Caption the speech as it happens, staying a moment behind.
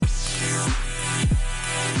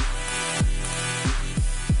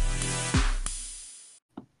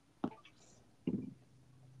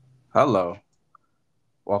Hello.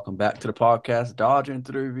 Welcome back to the podcast, Dodging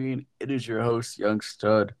Through the Ravine. It is your host, Young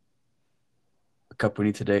Stud.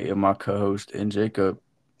 Accompanied today is my co-host and Jacob.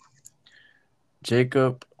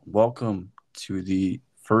 Jacob, welcome to the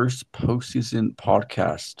first postseason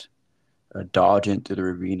podcast, a Dodging Through the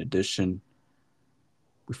Ravine edition.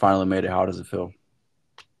 We finally made it. How does it feel?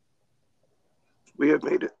 We have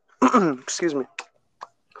made it. Excuse me.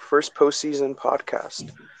 First postseason podcast.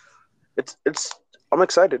 It's. I'm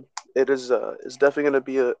excited. It is. It's definitely going to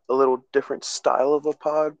be a little different style of a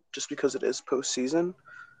pod, just because it is postseason.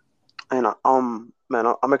 And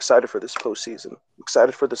man, I'm excited for this postseason. I'm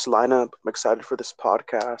excited for this lineup. I'm excited for this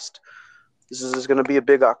podcast. This is going to be a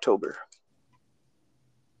big October.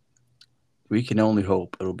 We can only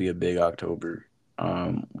hope it'll be a big October.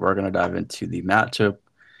 We're going to dive into the matchup,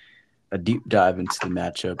 a deep dive into the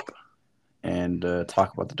matchup, and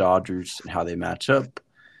talk about the Dodgers and how they match up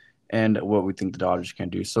and what we think the Dodgers can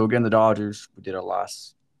do. So again, the Dodgers, we did our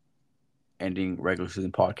last ending regular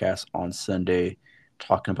season podcast on Sunday,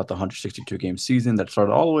 talking about the 162 game season that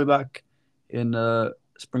started all the way back in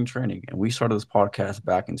spring training, and we started this podcast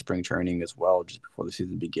back in spring training as well, just before the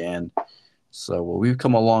season began. So we've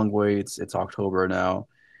come a long way. It's October now,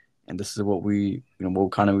 and this is what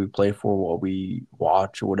what kind of we play for, what we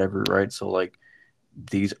watch or whatever, right? So like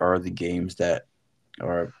these are the games that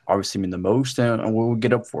are obviously mean the most and what we'll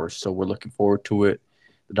get up for. So we're looking forward to it.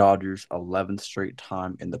 The Dodgers, 11th straight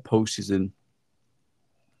time in the postseason.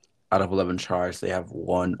 Out of 11 tries, they have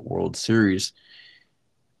one World Series.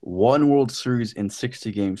 One World Series in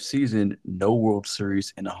 60 game season, no World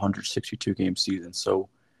Series in 162 game season. So,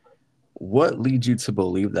 what leads you to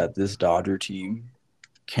believe that this Dodger team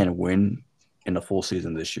can win in a full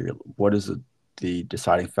season this year? What is the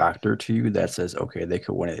deciding factor to you that says, okay, they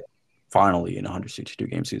could win it finally in a 162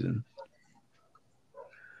 game season?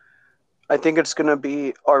 I think it's going to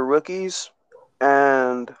be our rookies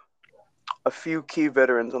and a few key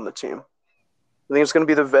veterans on the team. I think it's going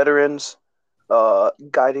to be the veterans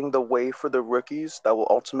guiding the way for the rookies that will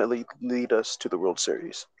ultimately lead us to the World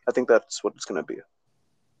Series. I think that's what it's going to be.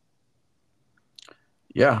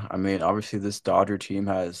 Yeah, I mean, obviously, this Dodger team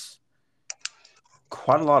has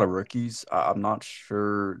quite a lot of rookies. I'm not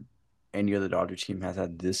sure any other Dodger team has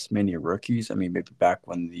had this many rookies. I mean, maybe back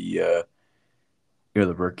when the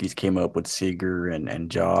rookies came up with Seager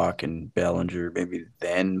and Jock and Bellinger, maybe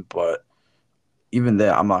then. But even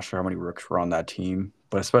then, I'm not sure how many rookies were on that team.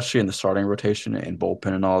 But especially in the starting rotation and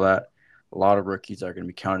bullpen and all that, a lot of rookies are going to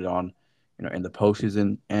be counted on, in the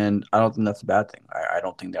postseason. And I don't think that's a bad thing. I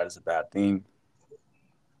don't think that is a bad thing.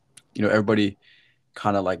 Everybody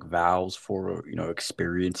kind of like vows for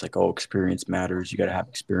experience, like, oh, experience matters, you got to have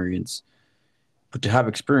experience, but to have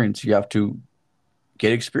experience you have to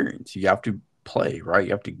get experience, you have to play, right?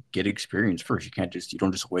 You have to get experience first. You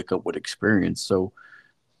don't just wake up with experience. So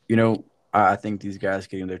you know I think these guys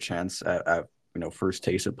getting their chance at first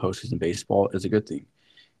taste of postseason baseball is a good thing.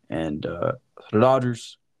 And the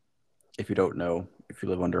Dodgers, if you don't know, if you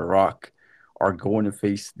live under a rock, are going to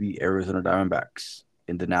face the Arizona Diamondbacks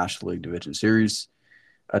in the National League Division Series,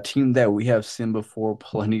 a team that we have seen before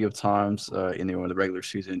plenty of times in the regular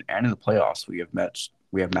season and in the playoffs. We have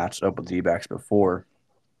matched up with the D-backs before.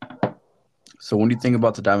 So when you think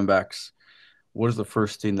about the Diamondbacks, what is the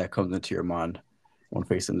first thing that comes into your mind when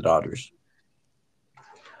facing the Dodgers?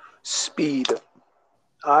 Speed.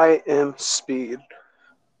 I am speed.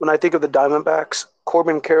 When I think of the Diamondbacks,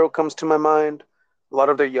 Corbin Carroll comes to my mind. A lot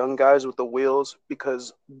of their young guys with the wheels,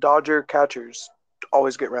 because Dodger catchers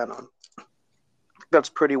always get ran on. That's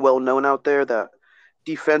pretty well known out there that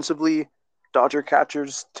defensively, Dodger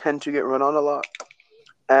catchers tend to get run on a lot.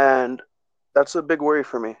 And that's a big worry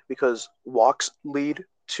for me because walks lead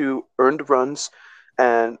to earned runs,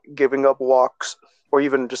 and giving up walks or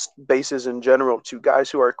even just bases in general to guys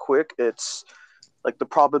who are quick, it's like the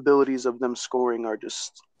probabilities of them scoring are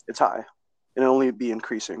just, it's high and it'll only be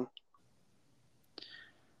increasing.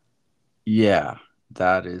 Yeah,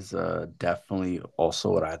 that is definitely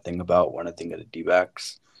also what I think about when I think of the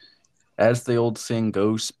D-backs. As the old saying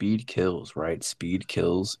goes, speed kills, right? Speed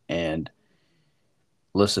kills. And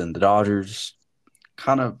listen, the Dodgers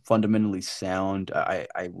kind of fundamentally sound. I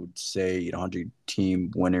would say, 100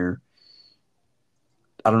 team winner.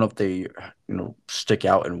 I don't know if they, stick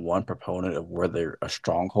out in one proponent of where they're a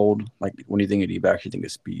stronghold. Like when you think of D-backs, you think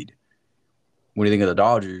of speed. When you think of the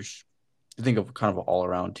Dodgers, you think of kind of an all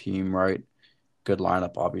around team, right? Good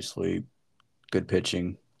lineup, obviously, good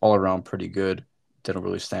pitching, all around pretty good. They don't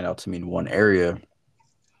really stand out to me in one area.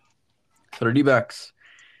 So the D-backs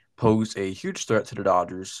pose a huge threat to the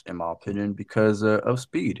Dodgers, in my opinion, because of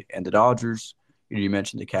speed. And the Dodgers, You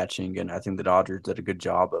mentioned the catching, and I think the Dodgers did a good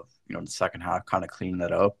job of, in the second half, kind of cleaning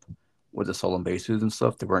that up with the stolen bases and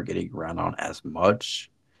stuff. They weren't getting around on as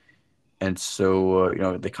much. And so,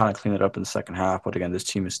 they kind of cleaned it up in the second half. But again, this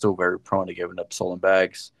team is still very prone to giving up stolen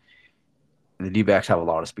bags. And the D backs have a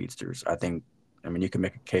lot of speedsters. I mean, you can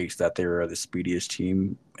make a case that they're the speediest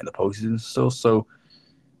team in the postseason still. So,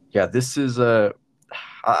 yeah, this is I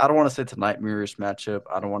don't want to say it's a nightmarish matchup.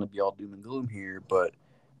 I don't want to be all doom and gloom here, but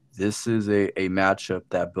this is a matchup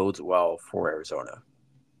that bodes well for Arizona.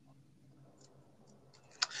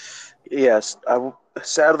 Yes,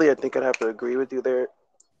 sadly I think I'd have to agree with you there.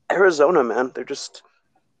 Arizona, man, they're just.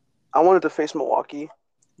 I wanted to face Milwaukee.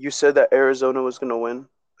 You said that Arizona was going to win,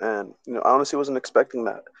 and I honestly wasn't expecting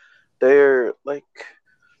that. They're like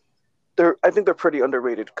they're. I think they're pretty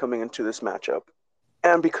underrated coming into this matchup,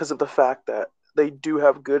 and because of the fact that they do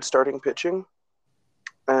have good starting pitching,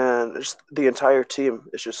 and just the entire team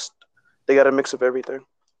is just they got a mix of everything.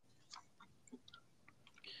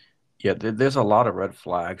 Yeah, there's a lot of red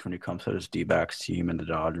flags when it comes to this D-backs team and the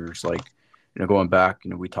Dodgers. Like, going back,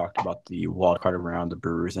 we talked about the wild card around the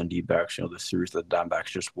Brewers and D-backs. The series that the Diamondbacks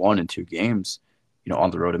just won in 2 games. On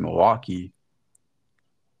the road in Milwaukee.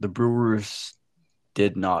 The Brewers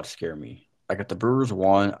did not scare me. Like if the Brewers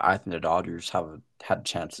won, I think the Dodgers had a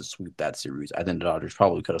chance to sweep that series. I think the Dodgers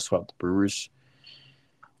probably could have swept the Brewers.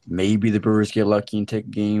 Maybe the Brewers get lucky and take a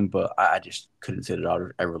game, but I just couldn't see the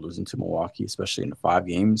Dodgers ever losing to Milwaukee, especially in the 5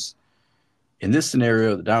 games. In this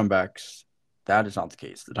scenario, the Diamondbacks, that is not the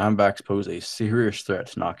case. The Diamondbacks pose a serious threat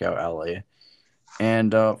to knock out LA,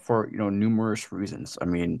 and for numerous reasons. I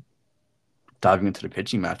mean, diving into the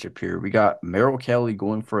pitching matchup here, we got Merrill Kelly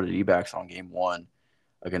going for the D-backs on game 1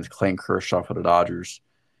 against Clayton Kershaw for the Dodgers.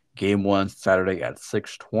 Game 1 Saturday at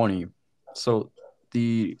 6:20. So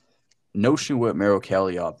the notion with Merrill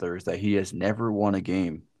Kelly out there is that he has never won a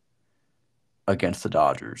game against the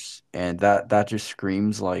Dodgers, and that just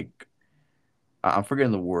screams like I'm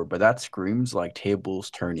forgetting the word, but that screams like tables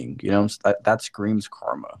turning. That screams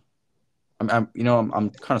karma. I'm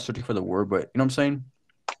kind of searching for the word, but you know what I'm saying?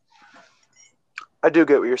 I do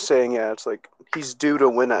get what you're saying. Yeah, it's like he's due to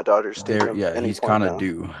win at Dodger There, Stadium yeah, any he's point kind of now.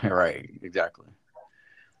 due. Right, exactly.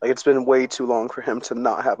 Like it's been way too long for him to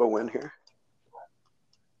not have a win here.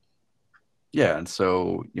 Yeah, and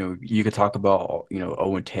so you could talk about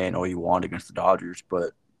 0-10 all you want against the Dodgers,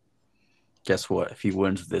 but guess what? If he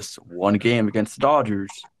wins this one game against the Dodgers,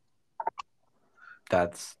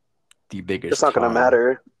 that's the It's biggest not going to time.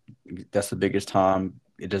 matter. That's the biggest time.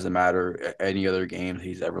 It doesn't matter any other game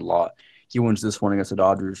he's ever lost. He wins this one against the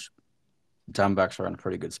Dodgers. Diamondbacks are in a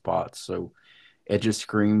pretty good spot, so it just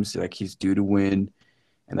screams like he's due to win,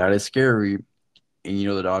 and that is scary. And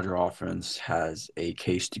the Dodger offense has a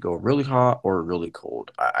case to go really hot or really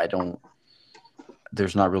cold. I don't.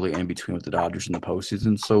 There's not really in between with the Dodgers in the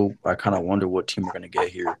postseason, so I kind of wonder what team we're going to get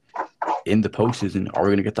here in the postseason. Are we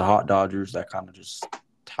going to get the hot Dodgers that kind of just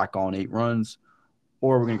tack on 8 runs,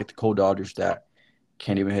 or are we going to get the cold Dodgers that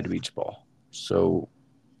can't even hit a beach ball? So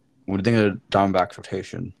when you think of the Diamondbacks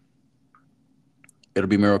rotation, it'll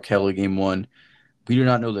be Merrill Kelly game 1. We do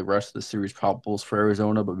not know the rest of the series probables for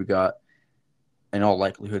Arizona, but we got in all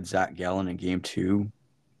likelihood Zach Gallen in game 2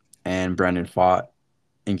 and Brandon Pfaadt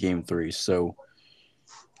in game 3. So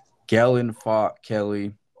Gallen, Pfaadt,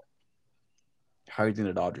 Kelly. How do you think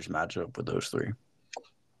the Dodgers match up with those three?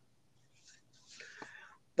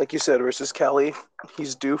 Like you said, versus Kelly,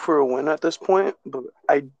 he's due for a win at this point, but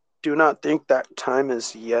I do not think that time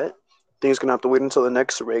is yet. I think he's going to have to wait until the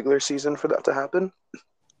next regular season for that to happen.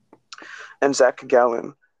 And Zach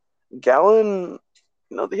Gallen. Gallen,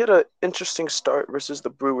 he had an interesting start versus the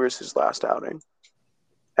Brewers his last outing.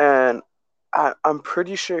 And I'm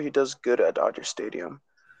pretty sure he does good at Dodger Stadium.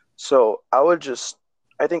 So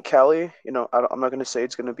I think Cali, I'm not going to say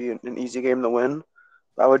it's going to be an easy game to win.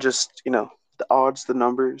 I would just, the odds, the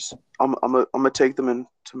numbers, I'm going to take them into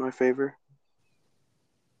my favor.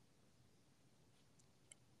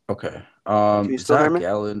 Okay. Can you still hear Zach me?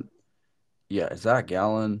 Gallen. Yeah, Zach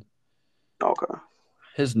Gallen. Okay.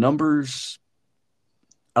 His numbers.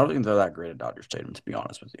 I don't think they're that great at Dodger Stadium, to be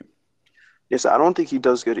honest with you. Yes, I don't think he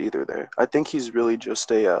does good either there. I think he's really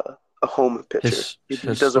just a home pitcher. He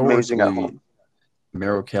does amazing at Historically, home.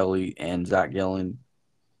 Merrill Kelly and Zach Gallen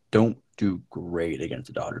don't do great against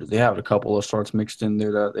the Dodgers. They have a couple of starts mixed in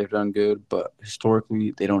there that they've done good, but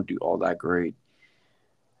historically they don't do all that great.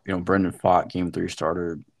 Brendan Pfaadt, game 3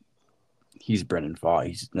 starter. He's Brendan Pfaadt.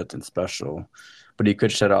 He's nothing special, but he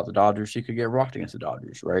could shut out the Dodgers. He could get rocked against the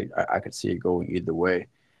Dodgers, right? I could see it going either way.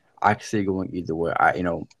 I could see it going either way.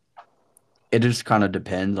 It just kind of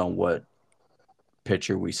depends on what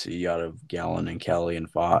pitcher we see out of Gallen and Kelly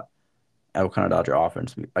and Fott. at what kind of Dodger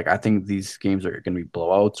offense. Like I think these games are going to be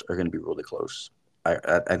blowouts or going to be really close.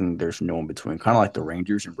 I think there's no in between. Kind of like the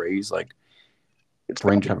Rangers and Rays. Like It's the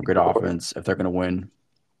Rangers back have a great and forth. offense. If they're going to win,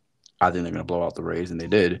 I think they're going to blow out the Rays, and they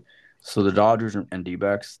did. So the Dodgers and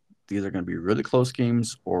D-backs, these are going to be really close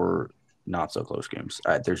games or not so close games.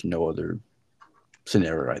 There's no other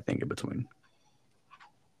scenario I think in between.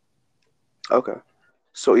 Okay.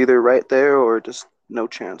 So either right there or just no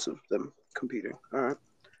chance of them competing. All right.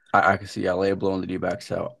 I can see LA blowing the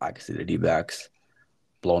D-backs out. I can see the D-backs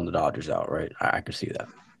blowing the Dodgers out. Right? I can see that.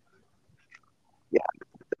 Yeah,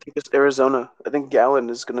 I think it's Arizona. I think Gallen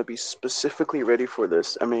is going to be specifically ready for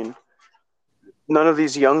this. I mean, none of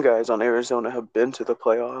these young guys on Arizona have been to the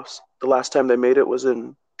playoffs. The last time they made it was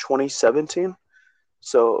in 2017.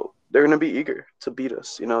 So they're going to be eager to beat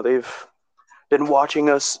us. You know, they've been watching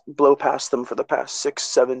us blow past them for the past 6,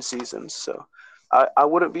 7 seasons. So I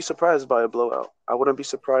wouldn't be surprised by a blowout. I wouldn't be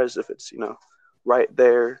surprised if it's, right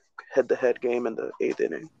there, head to head game in the eighth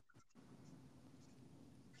inning.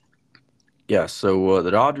 Yeah. So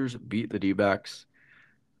the Dodgers beat the D-backs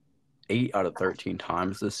 8 out of 13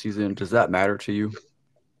 times this season. Does that matter to you?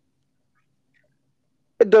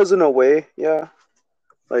 It does in a way, yeah.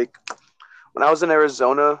 Like when I was in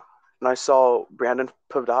Arizona and I saw Brandon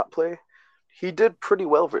Pavdot play, he did pretty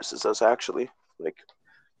well versus us actually. Like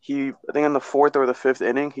I think in the fourth or the fifth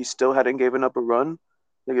inning, he still hadn't given up a run.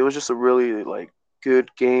 Like it was just a really like good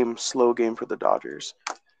game, slow game for the Dodgers.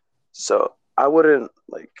 So I wouldn't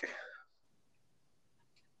like.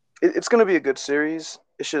 It's going to be a good series.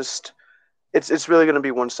 It's just it's really going to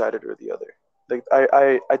be one sided or the other. Like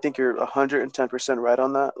I think you're 110% right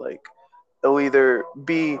on that. Like it'll either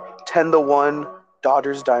be 10-1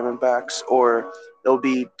 Dodgers Diamondbacks or it'll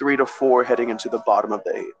be 3-4 heading into the bottom of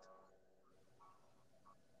the eighth.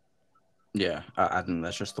 Yeah, I think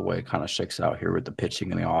that's just the way it kind of shakes out here with the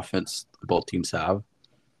pitching and the offense both teams have.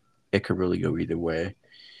 It could really go either way.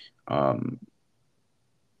 Um,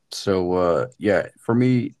 yeah, for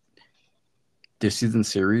me, this season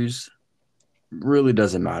series really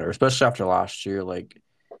doesn't matter, especially after last year. Like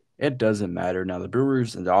it doesn't matter now. The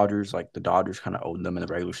Brewers and Dodgers, like the Dodgers, kind of owned them in the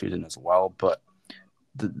regular season as well, but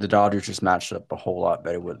the Dodgers just matched up a whole lot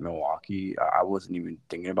better with Milwaukee. I wasn't even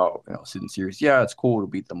thinking about season series. Yeah, it's cool to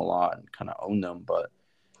beat them a lot and kind of own them, but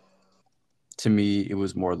to me, it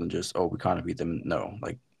was more than just we kind of beat them. No,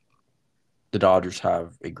 like the Dodgers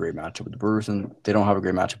have a great matchup with the Brewers, and they don't have a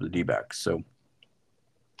great matchup with the D-backs. So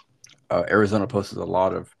Arizona poses a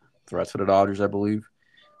lot of threats for the Dodgers, I believe.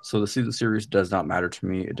 So the season series does not matter to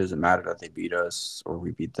me. It doesn't matter that they beat us or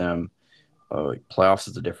we beat them. Playoffs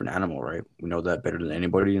is a different animal, right? We know that better than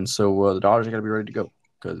anybody, and so the Dodgers got to be ready to go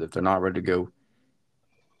because if they're not ready to go,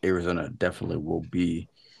 Arizona definitely will be.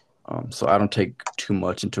 So I don't take too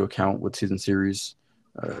much into account with season series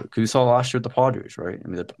because we saw last year with the Padres, right? I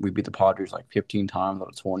mean, we beat the Padres like 15 times out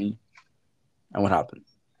of 20, and what happened?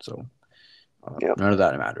 So Yep. none of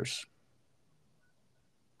that matters.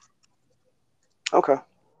 Okay.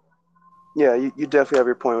 Yeah, you definitely have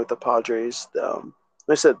your point with the Padres.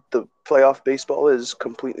 Like I said, the playoff baseball is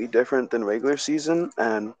completely different than regular season,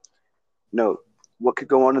 and what could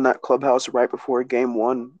go on in that clubhouse right before game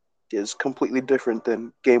one is completely different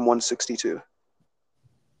than game 162.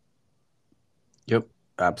 Yep,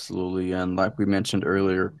 absolutely. And like we mentioned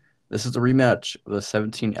earlier, this is a rematch of the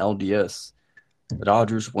 17 LDS. The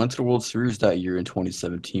Dodgers went to the World Series that year in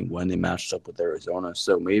 2017 when they matched up with Arizona.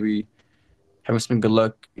 So maybe having some good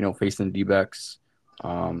luck, facing the D-backs.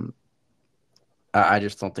 Um, I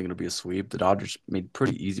just don't think it'll be a sweep. The Dodgers made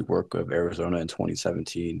pretty easy work of Arizona in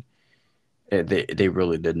 2017. They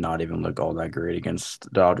really did not even look all that great against the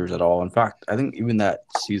Dodgers at all. In fact, I think even that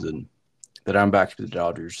season, the Diamondbacks beat the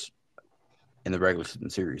Dodgers in the regular season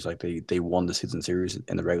series. Like they won the season series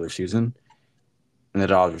in the regular season, and the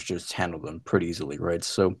Dodgers just handled them pretty easily, right?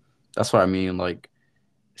 So that's what I mean. Like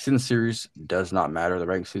season series does not matter. The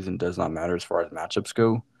regular season does not matter as far as matchups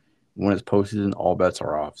go. When it's postseason, all bets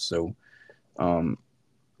are off. So um,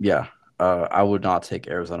 yeah, I would not take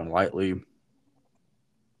Arizona lightly.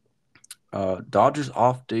 Dodgers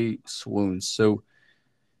off day swoons. So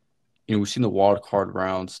we've seen the wild card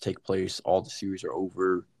rounds take place. All the series are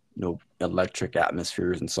over. Electric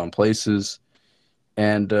atmospheres in some places.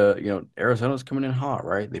 And Arizona's coming in hot,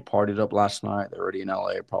 right? They partied up last night. They're already in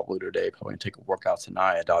LA probably today. Probably gonna take a workout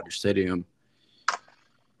tonight at Dodger Stadium.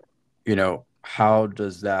 How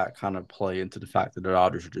does that kind of play into the fact that the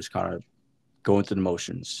Dodgers are just kind of going through the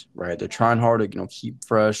motions, right? They're trying hard to keep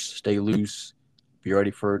fresh, stay loose, be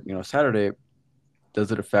ready for Saturday.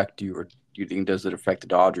 Does it affect you, or do you think does it affect the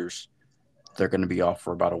Dodgers? They're going to be off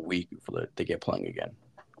for about a week before they get playing again.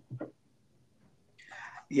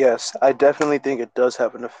 Yes, I definitely think it does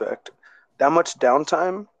have an effect. That much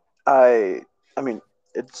downtime, I I mean,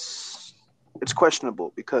 it's it's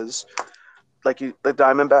questionable because the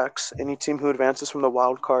Diamondbacks, any team who advances from the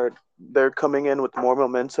wild card, they're coming in with more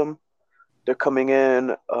momentum. They're coming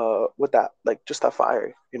in with that just that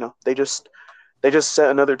fire, They just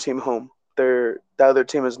sent another team home. The other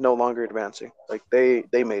team is no longer advancing. Like they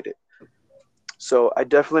made it. So I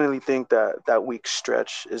definitely think that that week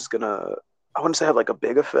stretch is gonna, I wouldn't say have like a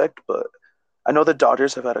big effect, but I know the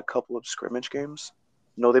Dodgers have had a couple of scrimmage games.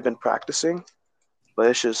 I know they've been practicing, but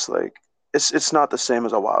it's just like it's not the same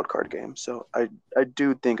as a wild card game. So I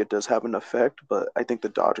do think it does have an effect, but I think the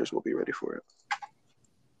Dodgers will be ready for it.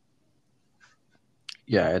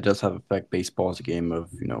 Yeah, it does have effect. Baseball is a game of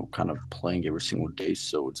kind of playing every single day,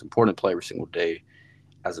 so it's important to play every single day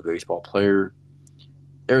as a baseball player.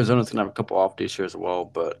 Arizona's gonna have a couple off days here as well,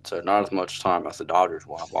 but not as much time as the Dodgers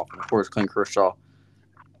will have off. And of course, Clayton Kershaw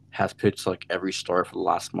has pitched like every start for the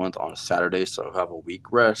last month on a Saturday, so he'll have a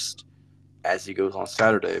week rest as he goes on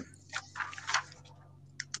Saturday.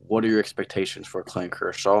 What are your expectations for Clayton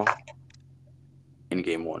Kershaw in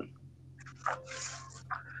Game One?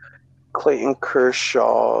 Clayton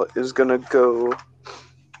Kershaw is gonna go,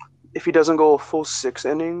 if he doesn't go a full 6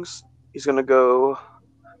 innings, he's gonna go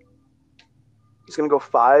he's gonna go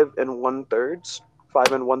 5 and 1/3,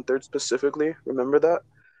 5 and 1/3 specifically. Remember that.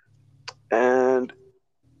 And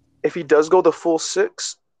if he does go the full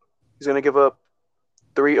six, he's gonna give up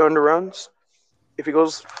 3 earned runs. If he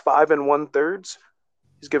goes 5 and 1/3,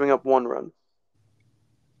 he's giving up 1 run.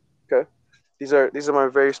 Okay, these are my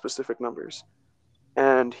very specific numbers,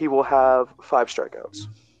 and he will have 5 strikeouts.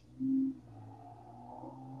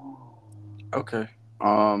 Okay.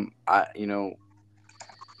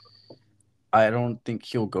 I don't think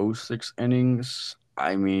he'll go 6 innings.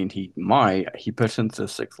 I mean, he might. He pitched into the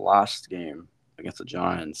sixth last game against the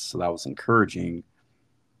Giants, so that was encouraging.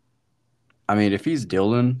 I mean, if he's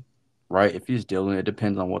Dylan, right? If he's Dylan, it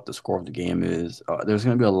depends on what the score of the game is. There's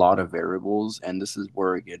going to be a lot of variables, and this is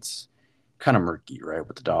where it gets kind of murky, right?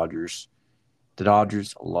 With the Dodgers. The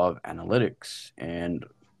Dodgers love analytics, and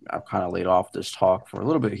I've kind of laid off this talk for a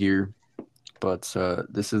little bit here, but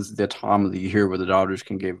this is the time of the year where the Dodgers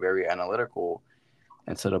can get very analytical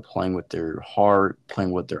instead of playing with their heart,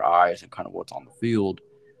 playing with their eyes, and kind of what's on the field.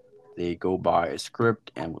 They go by a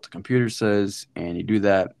script and what the computer says, and you do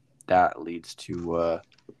that. That leads to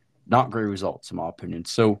not great results, in my opinion.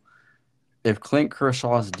 So if Clint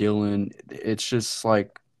Kershaw is dealing, it's just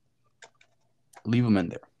like leave him in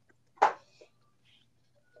there.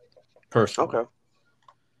 Personally, Okay.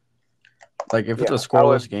 like if it's a Yeah, I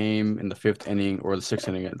scoreless would. game in the fifth inning or the sixth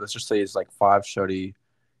inning, let's just say it's like five shutty,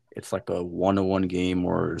 it's like a 1-1 game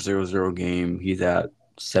or 0-0 game. He's at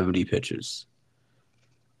 70 pitches.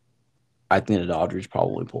 I think the Dodgers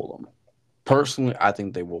probably pull him. Personally, I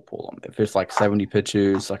think they will pull him. If it's like 70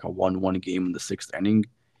 pitches, like a 1-1 game in the sixth inning,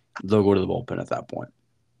 they'll go to the bullpen at that point.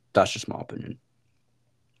 That's just my opinion.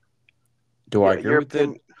 Do I Yeah, agree your with it?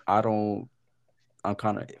 opinion. I don't. I'm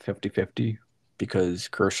kind of 50-50 because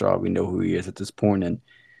Kershaw, we know who he is at this point, and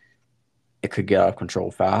it could get out of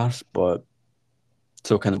control fast, but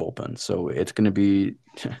so can the bullpen. So it's going to be.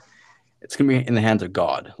 It's going to be in the hands of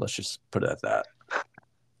God. Let's just put it at that.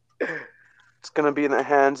 It's gonna be in the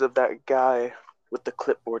hands of that guy with the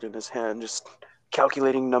clipboard in his hand, just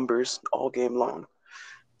calculating numbers all game long.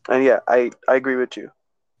 And yeah, I agree with you.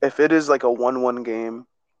 If it is like a 1-1 game,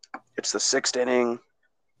 it's the sixth inning.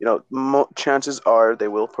 Chances are they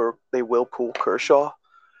will pull Kershaw.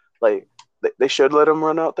 Like they should let him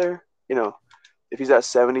run out there. If he's at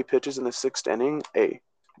 70 pitches in the sixth inning, hey,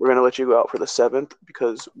 we're gonna let you go out for the seventh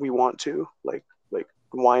because we want to. Like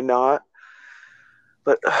why not?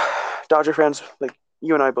 But Dodger fans, like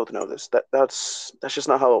you and I both know this. That's just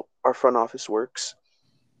not how our front office works.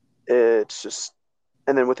 It's just,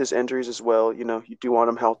 and then with his injuries as well, you do want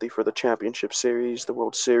him healthy for the championship series, the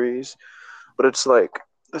World Series. But it's like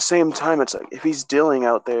at the same time, it's like if he's dealing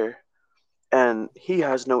out there and he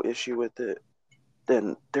has no issue with it,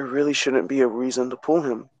 then there really shouldn't be a reason to pull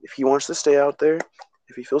him. If he wants to stay out there,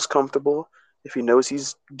 if he feels comfortable, if he knows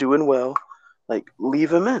he's doing well, like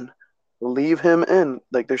leave him in. Leave him in.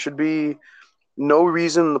 Like there should be no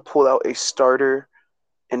reason to pull out a starter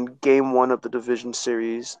in game one of the division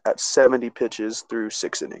series at 70 pitches through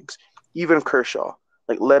 6 innings. Even Kershaw.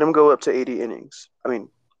 Like let him go up to 80 innings. I mean,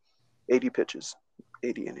 80 pitches,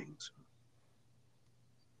 80 innings.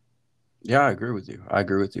 Yeah, I agree with you. I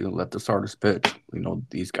agree with you. Let the starters pitch.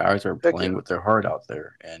 These guys are Heck playing yeah. with their heart out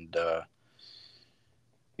there, and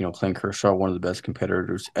Clayton Kershaw, one of the best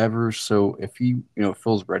competitors ever. So if he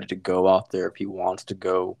feels ready to go out there, if he wants to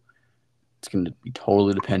go, It's going to be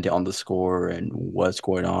totally dependent on the score and what's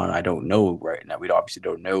going on. I don't know right now. We obviously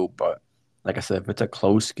don't know, but like I said, if it's a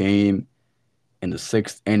close game in the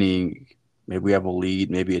sixth inning, maybe we have a lead,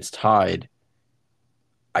 maybe it's tied.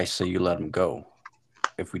 I say you let them go.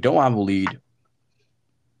 If we don't have a lead,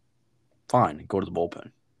 fine, go to the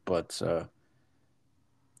bullpen. But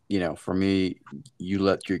for me, you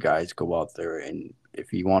let your guys go out there, and if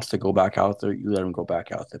he wants to go back out there, you let him go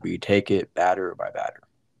back out there. But you take it batter by batter,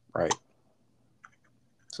 right?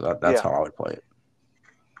 So that's Yeah, how I would play it.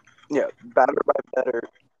 yeah, batter by batter,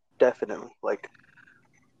 definitely. Like,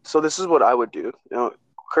 so this is what I would do.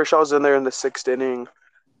 Kershaw's in there in the sixth inning.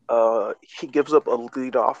 He gives up a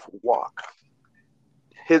leadoff walk.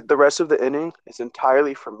 The rest of the inning is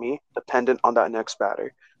entirely for me dependent on that next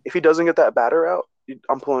batter. If he doesn't get that batter out,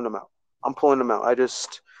 I'm pulling him out. I'm pulling him out.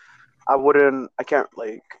 I wouldn't. I can't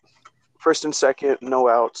like first and second, no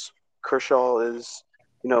outs. Kershaw is,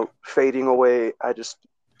 fading away.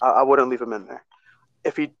 I wouldn't leave him in there.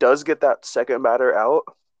 If he does get that second batter out,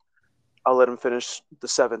 I'll let him finish the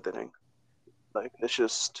seventh inning. Like it's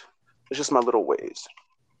just my little ways.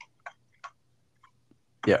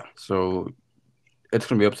 Yeah. So it's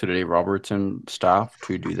going to be up to the Dave Robertson staff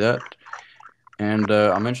to do that. And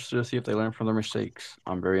I'm interested to see if they learn from their mistakes.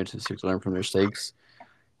 I'm very interested to learn from their mistakes.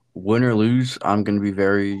 Win or lose, I'm going to be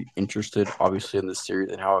very interested, obviously, in this series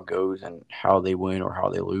and how it goes and how they win or how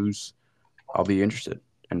they lose. I'll be interested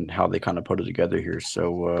in how they kind of put it together here.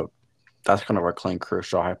 So that's kind of our Clayton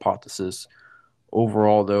Kershaw hypothesis.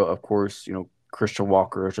 Overall, though, of course, Christian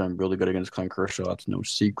Walker has done really good against Clayton Kershaw. That's no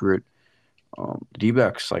secret.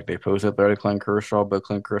 D-backs, like they pose up there to Clayton Kershaw, but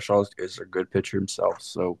Clayton Kershaw is a good pitcher himself.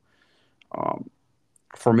 So um,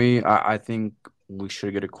 for me, I think we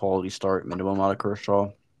should get a quality start minimum out of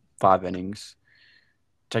Kershaw, 5 innings.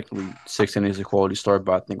 Technically, 6 innings is a quality start,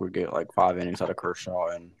 but I think we get like 5 innings out of Kershaw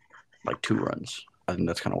and like 2 runs. I think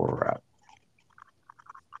that's kind of where we're at.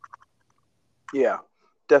 Yeah,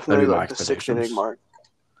 That'd definitely be my like the sixth inning expectations. mark.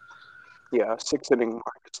 Yeah, sixth inning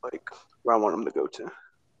mark is like where I want him to go to.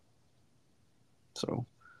 So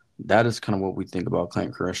that is kind of what we think about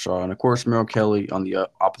Clayton Kershaw. And of course, Merrill Kelly on the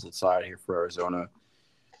opposite side here for Arizona.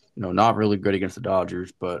 Not really good against the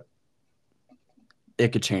Dodgers, but it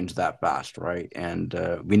could change that fast, right? And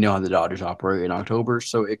we know how the Dodgers operate in October,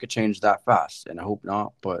 so it could change that fast. And I hope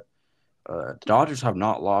not. But the Dodgers have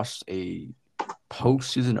not lost a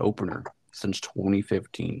postseason opener since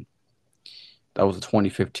 2015. That was the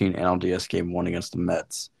 2015 NLDS game one against the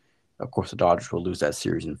Mets. Of course, the Dodgers will lose that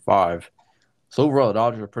series in five. So overall, the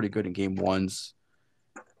Dodgers are pretty good in game ones.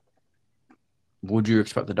 Would you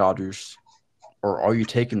expect the Dodgers, or are you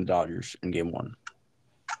taking the Dodgers in game one?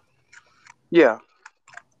 Yeah,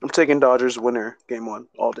 I'm taking Dodgers winner game one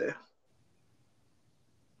all day.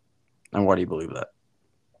 And why do you believe that?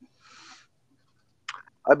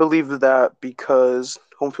 I believe that because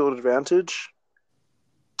home field advantage.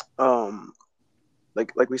 Um,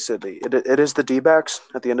 like we said, it is the D-backs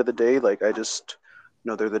at the end of the day. Like I just,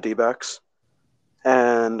 they're the D-backs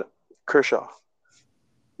and Kershaw.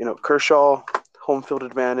 Kershaw, home field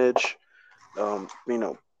advantage. Um, you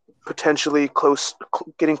know, potentially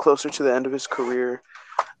getting closer to the end of his career.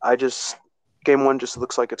 I just game one just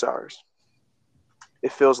looks like it's ours.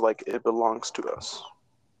 It feels like it belongs to us.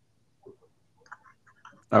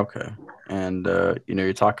 Okay. And,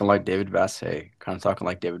 you're talking like David Vassay, kind of talking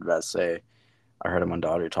like David Vassay. I heard him on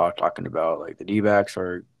Dodger Talk talking about like the D backs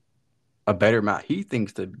are a better match. He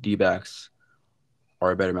thinks the D backs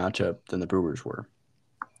are a better matchup than the Brewers were.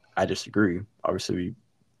 I disagree. Obviously, we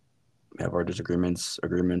have our agreements,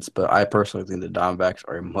 but I personally think the Diamondbacks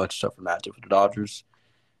are a much tougher matchup for the Dodgers.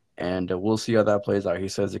 And we'll see how that plays out. He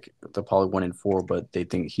says they'll probably 1-4, but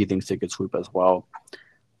he thinks they could sweep as well.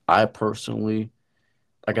 I personally,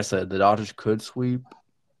 like I said, the Dodgers could sweep,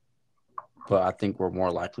 but I think we're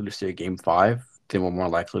more likely to see a game five than we're more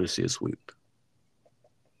likely to see a sweep.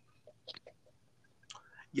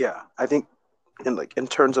 Yeah, I think in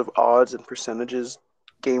terms of odds and percentages,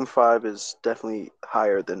 game five is definitely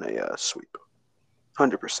higher than a sweep.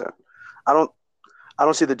 100%. I don't I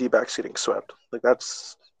don't see the D-backs getting swept. Like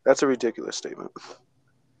that's a ridiculous statement.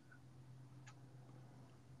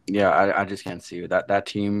 Yeah, I just can't see it. That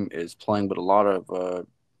team is playing with a lot of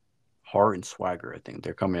heart and swagger. I think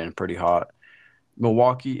they're coming in pretty hot.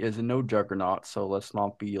 Milwaukee is no juggernaut, so let's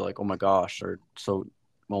not be like, oh my gosh. Or so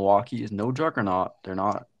Milwaukee is no juggernaut. They're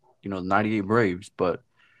not, 98 Braves, but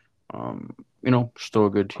still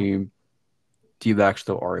a good team. D-backs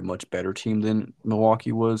still are a much better team than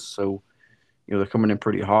Milwaukee was, so they're coming in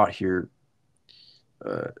pretty hot here.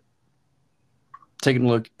 Uh, Taking a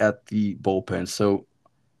look at the bullpen, so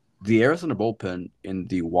the Arizona bullpen in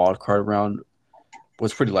the wild card round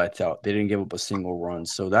was pretty lights out. They didn't give up a single run,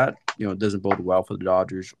 so that doesn't bode well for the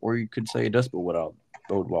Dodgers, or you could say it does bode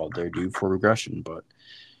well. They're due for regression, but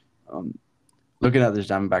um, looking at this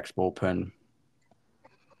Diamondbacks bullpen,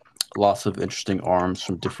 lots of interesting arms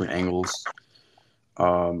from different angles.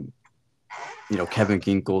 Um, Kevin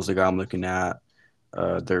Ginkel's the guy I'm looking at.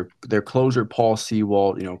 Their closer Paul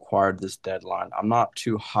Sewald, acquired this deadline. I'm not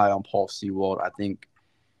too high on Paul Sewald. I think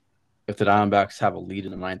if the Diamondbacks have a lead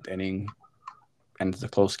in the ninth inning and it's a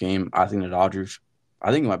close game, I think the Dodgers,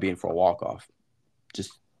 I think it might be in for a walk off.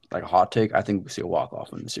 Just like a hot take, I think we see a walk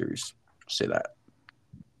off in the series. Say that.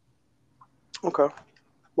 Okay.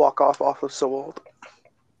 Walk off of Sewell.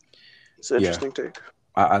 It's an Yeah, interesting take.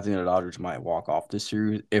 I think the Dodgers might walk off this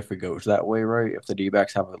series if it goes that way, right? If the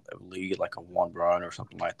D-backs have a lead, like a one run or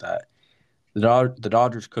something like that, the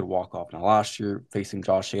Dodgers could walk off. Now, last year facing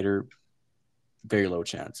Josh Hader, very low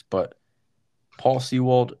chance, but Paul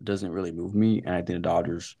Sewald doesn't really move me, and I think the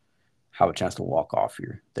Dodgers have a chance to walk off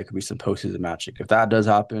here. There could be some postseason magic. If that does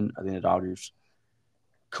happen, I think the Dodgers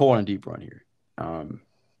go on a deep run here. Um,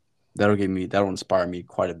 that'll inspire me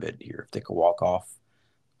quite a bit here if they could walk off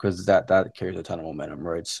because that carries a ton of momentum,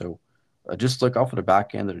 right? So just look out for the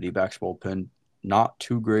back end of the D-backs bullpen. Not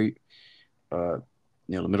too great. Uh,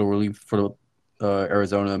 the middle relief for the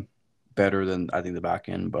Arizona better than I think the back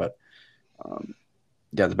end, but um,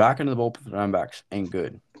 yeah, the back end of the bullpen for the Diamondbacks ain't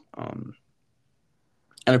good. Um,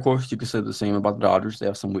 and of course, you could say the same about the Dodgers. They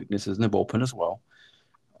have some weaknesses in the bullpen as well.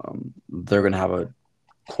 They're going to have a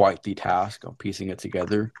quite the task of piecing it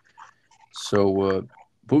together. So,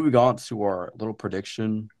 moving on to our little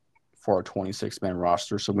prediction for our 26-man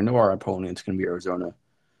roster. So we know our opponent's going to be Arizona.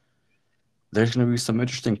 There's going to be some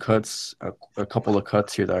interesting cuts, a couple of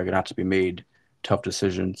cuts here that are going to have to be made, tough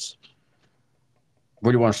decisions.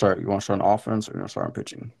 Where do you want to start? You want to start on offense or you want to start on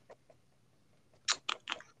pitching?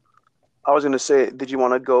 I was gonna say, did you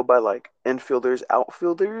want to go by like infielders,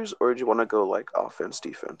 outfielders, or did you want to go like offense,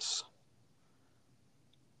 defense?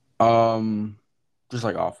 Um, just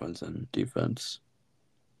like offense and defense.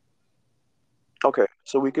 Okay,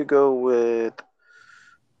 so we could go with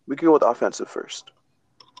offensive first.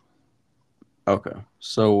 Okay,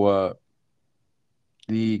 so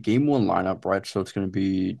the game one lineup, right? So it's going to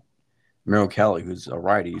be Merrill Kelly, who's a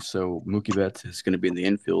righty. So Mookie Betts is going to be in the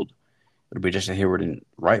infield. It'll be Justin Hayward in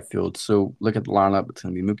right field. So look at the lineup. It's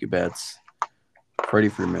going to be Mookie Betts, Freddie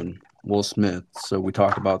Freeman, Will Smith. So we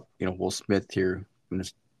talked about Will Smith here. I'm going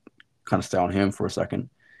to kind of stay on him for a second.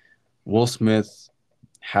 Will Smith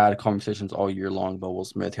had conversations all year long about Will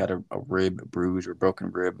Smith had a rib bruise or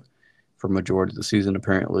broken rib for majority of the season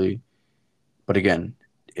apparently. But again,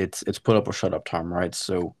 it's put up or shut up time, right?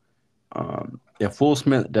 So if Will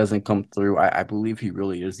Smith doesn't come through, I believe he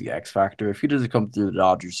really is the X factor. If he doesn't come through, the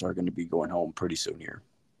Dodgers are going to be going home pretty soon here.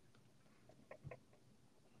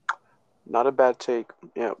 Not a bad take.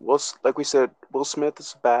 Yeah, like we said, Will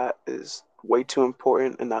Smith's bat is way too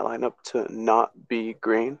important in that lineup to not be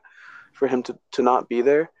green, for him to not be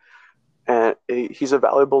there, and he's a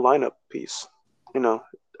valuable lineup piece. You know,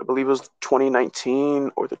 I believe it was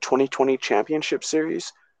 2019 or the 2020 championship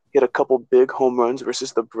series. He had a couple big home runs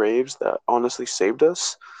versus the Braves that honestly saved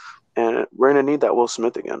us. And we're going to need that Will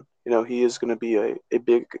Smith again. He is going to be a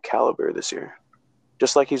big caliber this year,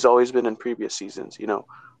 just like he's always been in previous seasons.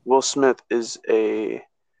 Will Smith is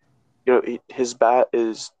his bat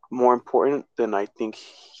is more important than I think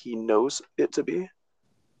he knows it to be.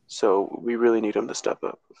 So we really need him to step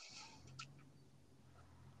up.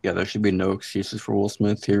 Yeah, there should be no excuses for Will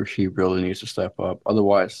Smith here. He really needs to step up.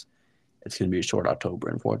 Otherwise, it's going to be a short October,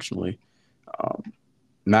 unfortunately. Um,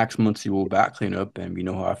 Max Muncy will back clean up, and we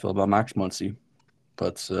know how I feel about Max Muncy.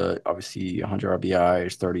 But obviously, 100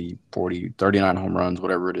 RBIs, 30, 40, 39 home runs,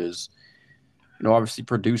 whatever it is. Obviously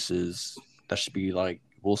produces. That should be like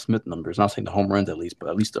Will Smith numbers. Not saying the home runs at least, but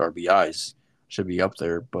at least the RBIs should be up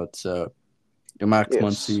there. But Max Yes,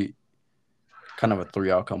 Muncy, kind of a three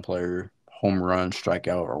outcome player, home run,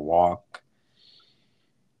 strikeout, or walk.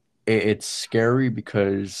 It's scary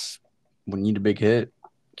because when you need a big hit,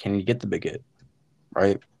 can you get the big hit,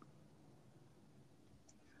 right?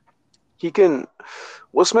 he can.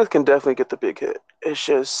 Will Smith can definitely get the big hit. It's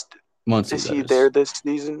just, Muncy, is that he there is. this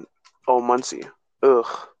season? Oh, Muncie. Ugh,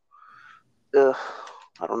 ugh.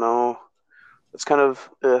 I don't know. It's kind of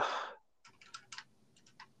ugh.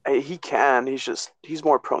 He can. He's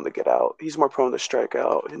more prone to get out. He's more prone to strike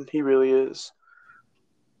out, and he really is.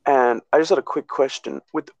 And I just had a quick question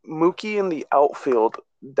with Mookie in the outfield.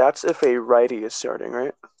 That's if a righty is starting,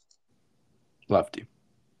 right? Lefty.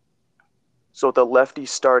 So with the lefty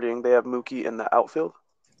starting, they have Mookie in the outfield.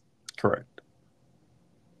 Correct.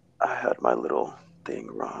 had my little thing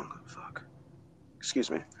wrong. Fuck.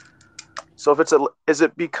 Excuse me. So if it's a, is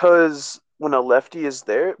it because when a lefty is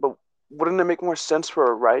there, but wouldn't it make more sense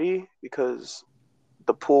for a righty because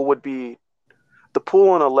the pull would be the pull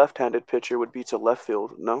on a left-handed pitcher would be to left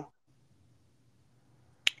field, no?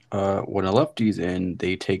 When a lefty's in,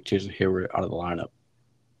 they take Jason Hayward out of the lineup.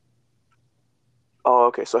 Oh,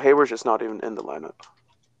 okay. So Hayward's just not even in the lineup.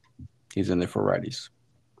 He's in there for righties.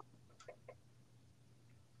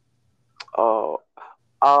 Oh,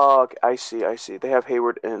 oh, okay, I see. I see. They have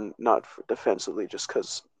Hayward in not defensively just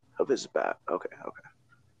because of his bat. Okay, okay.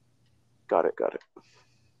 Got it. Got it.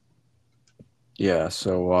 Yeah,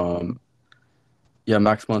 so yeah,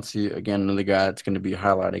 Max Muncy again, another guy that's going to be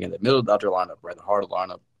highlighting in the middle of the Dodger lineup, right? The heart of the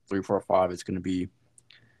lineup, 3, 4, 5 is going to be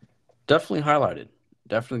definitely highlighted.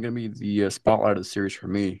 Definitely going to be the spotlight of the series for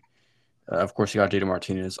me. Of course, you got JD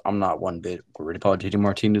Martinez. I'm not one bit worried about JD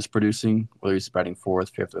Martinez producing, whether he's batting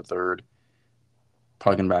fourth, fifth, or third.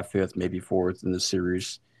 Probably going to bat fifth, maybe fourth in this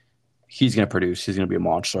series. He's going to produce. He's going to be a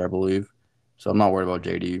monster, I believe. So I'm not worried about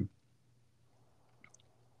JD.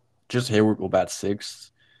 Just Hayward will bat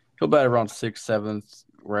sixth. He'll bat around sixth, seventh,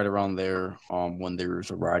 right around there when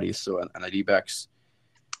there's a righty. So, and the D-backs,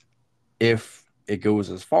 if it goes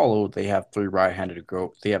as followed, they have three right-handed to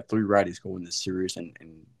go. They have three righties going this series, and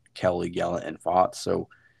Kelly, Gallant, and Fott. So,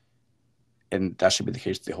 and that should be the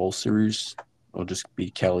case the whole series. It'll just be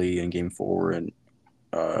Kelly in game four and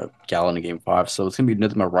Gallant in game five. So it's gonna be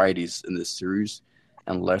nothing but righties in this series,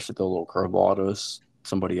 unless they throw a little curveball at us,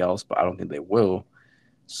 somebody else. But I don't think they will.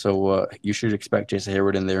 So you should expect Jason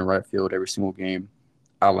Hayward in there in right field every single game.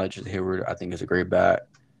 I like Jason Hayward. I think he's a great bat,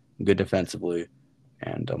 good defensively,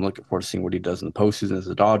 and I'm looking forward to seeing what he does in the postseason as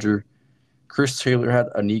a Dodger. Chris Taylor had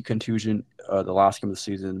a knee contusion the last game of the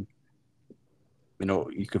season. You know,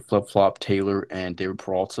 you could flip flop Taylor and David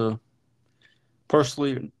Peralta.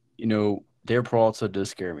 Personally, you know, David Peralta does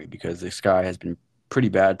scare me because this guy has been pretty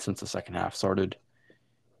bad since the second half started.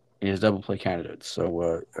 And he's a double play candidate.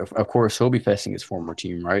 So, of course, he'll be facing his former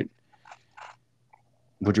team, right?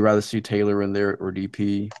 Would you rather see Taylor in there or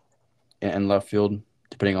DP in left field,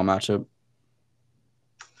 depending on matchup?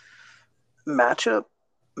 Matchup,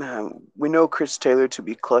 man. We know Chris Taylor to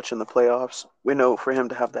be clutch in the playoffs. We know for him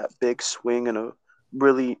to have that big swing in a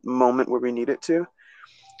really moment where we need it to.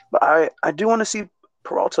 But I do want to see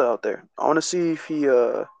Peralta out there. I want to see if he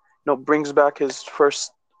brings back his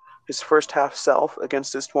first half self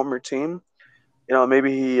against his former team.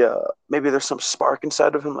 Maybe maybe there's some spark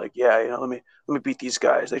inside of him. Like, yeah, let me beat these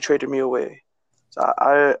guys. They traded me away. So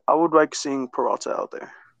I would like seeing Peralta out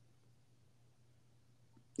there.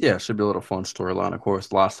 Yeah, it should be a little fun storyline. Of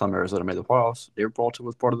course, last time Arizona made the playoffs, David Peralta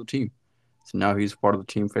was part of the team. So now he's part of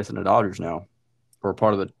the team facing the Dodgers now, or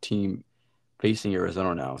part of the team facing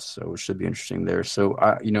Arizona now. So it should be interesting there. So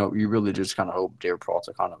you really just kind of hope David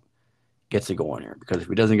Peralta kind of gets it going here because if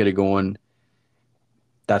he doesn't get it going,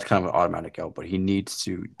 that's kind of an automatic out. But he needs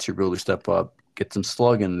to really step up, get some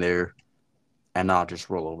slug in there, and not just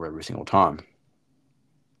roll over every single time.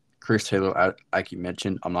 Chris Taylor, like you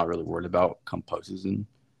mentioned, I'm not really worried about come postseason.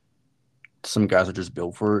 Some guys are just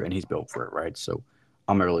built for it, and he's built for it, right? So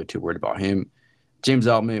I'm not really too worried about him. James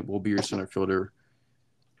Outman will be your center fielder.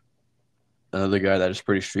 Another guy that is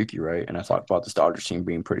pretty streaky, right? And I talked about this Dodgers team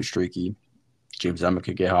being pretty streaky. James Outman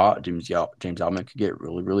could get hot. James Outman could get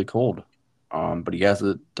really, really cold. But he has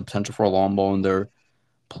the potential for a long ball in there.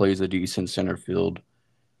 Plays a decent center field.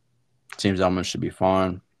 James Outman should be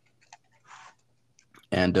fine.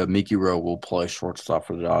 And Mickey Rowe will play shortstop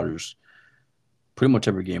for the Dodgers pretty much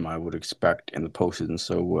every game I would expect in the postseason.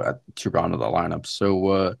 So to round of the lineup.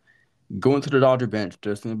 So going to the Dodger bench,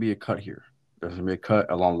 there's going to be a cut here. There's going to be a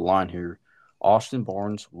cut along the line here. Austin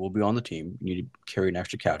Barnes will be on the team. You need to carry an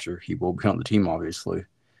extra catcher. He will be on the team, obviously.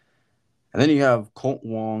 And then you have Colt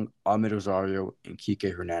Wong, Ahmed Rosario, and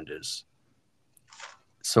Kike Hernandez.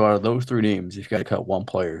 So out of those three names, if you got to cut one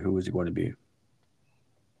player, who is it going to be?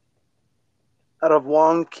 Out of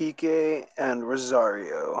Wong, Kike, and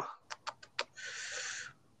Rosario,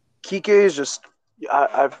 Kike is just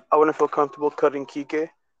I wouldn't feel comfortable cutting Kike.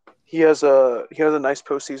 He has a nice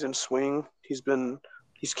postseason swing. He's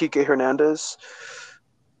Kike Hernandez.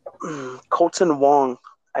 Colton Wong,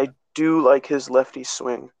 I do like his lefty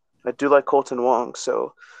swing. I do like Colton Wong,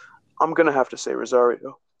 so I'm gonna have to say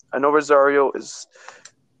Rosario. I know Rosario is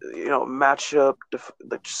matchup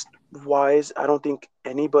like just wise. I don't think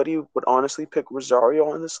anybody would honestly pick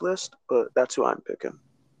Rosario on this list, but that's who I'm picking.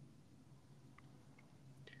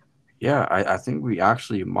 Yeah, I think we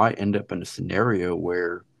actually might end up in a scenario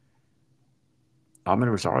where Ahmed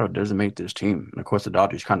Rosario doesn't make this team. And of course, the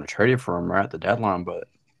Dodgers kind of traded for him right at the deadline, but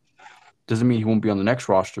Doesn't mean he won't be on the next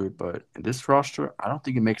roster, but in this roster, I don't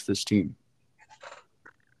think he makes this team.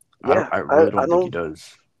 I don't. Yeah, I really I don't think he don't.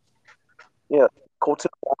 does. Yeah,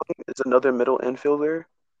 Colton Wong is another middle infielder.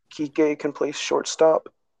 Kike can play shortstop.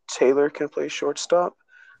 Taylor can play shortstop.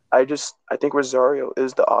 I think Rosario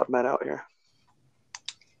is the odd man out here.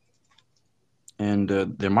 And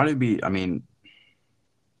there might be. I mean,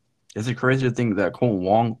 is it crazy to think that Colton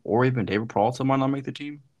Wong or even David Peralta might not make the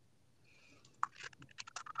team?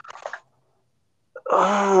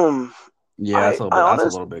 Um, Yeah, that's a little I bit. That's a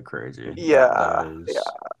honestly, little bit crazy. That yeah, yeah. is.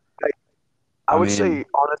 I, I I would mean, say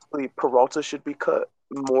honestly, Peralta should be cut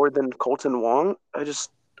more than Colton Wong.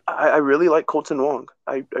 I really like Colton Wong.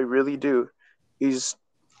 I really do. He's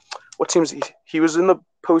what teams he was in the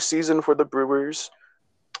postseason for the Brewers.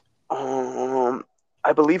 Um,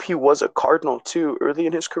 I believe he was a Cardinal too early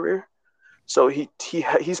in his career. So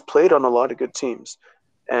he's played on a lot of good teams,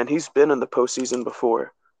 and he's been in the postseason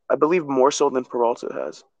before. I believe more so than Peralta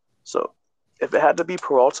has. So if it had to be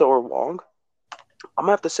Peralta or Wong, I'm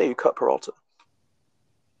gonna have to say you cut Peralta.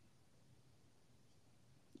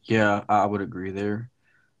 yeah, I would agree there.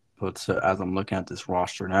 But as I'm looking at this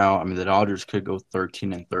roster now, I mean, the Dodgers could go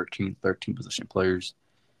 13 and 13, 13 position players,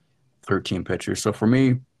 13 pitchers. So for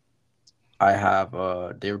me, I have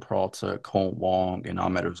David Peralta, Cole Wong, and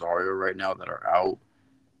Ahmed Rosario right now that are out.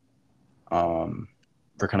 Um,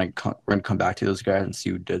 we're gonna come back to those guys and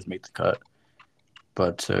see who does make the cut.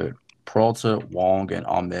 But Peralta, Wong, and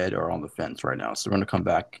Ahmed are on the fence right now, so we're gonna come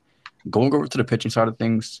back. Going over to the pitching side of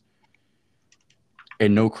things,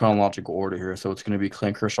 in no chronological order here. So it's gonna be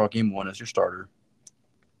Clint Kershaw game one as your starter,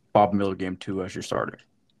 Bob Miller game two as your starter.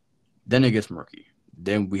 Then it gets murky.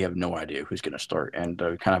 Then we have no idea who's gonna start, and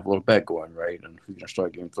we kind of have a little bet going right, and who's gonna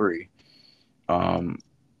start game three. Um,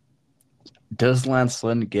 does Lance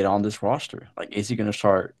Lynn get on this roster? Like, is he going to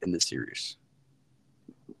start in this series?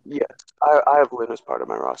 Yes, I have Lynn as part of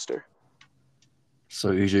my roster.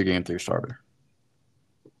 So he's your game three starter.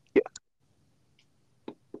 Yeah,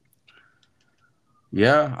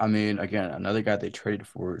 Yeah, I mean, again, another guy they traded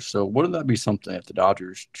for. So wouldn't that be something if the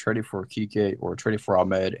Dodgers traded for Kike or traded for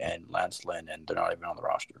Ahmed and Lance Lynn, and they're not even on the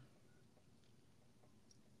roster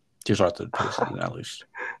to start the postseason at least?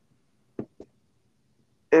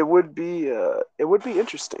 it would be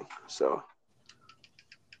interesting. So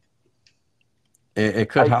It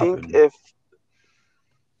could I think happen. if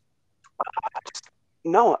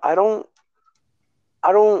no, I don't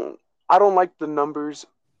I don't like the numbers.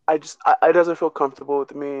 It doesn't feel comfortable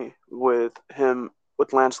with me with him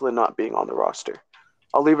with Lance Lynn not being on the roster.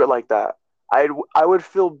 I'll leave it like that. I would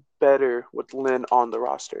feel better with Lynn on the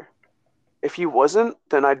roster. If he wasn't,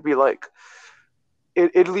 then I'd be like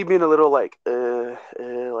it'd leave me in a little like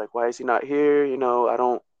why is he not here? I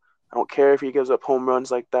don't care if he gives up home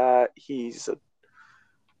runs like that.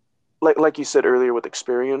 Like you said earlier with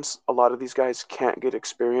experience, a lot of these guys can't get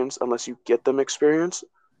experience unless you get them experience.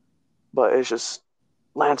 But it's just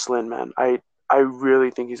Lance Lynn, man. I really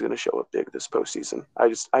think he's going to show up big this postseason.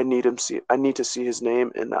 I need to see his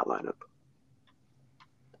name in that lineup.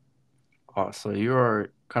 So you are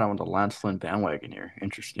kind of on the Lance Lynn bandwagon here.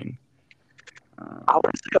 Interesting. I Um,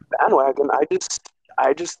 wouldn't say a bandwagon.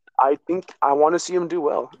 I think I want to see him do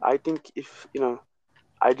well. I think if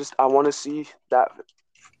I want to see that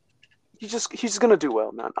he's gonna do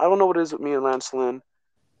well, man. I don't know what it is with me and Lance Lynn.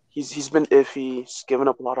 He's been iffy. He's given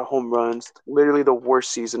up a lot of home runs. Literally the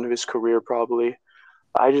worst season of his career, probably.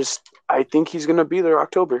 I think he's gonna be there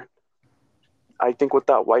October. I think with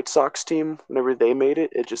that White Sox team, whenever they made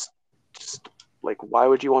it, it just like why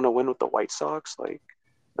would you want to win with the White Sox? Like,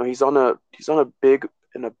 no, he's on a big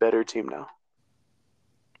and a better team now.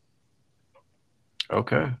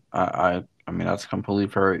 okay. I mean that's completely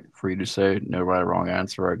fair for you to say. No right or wrong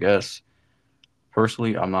answer, I guess.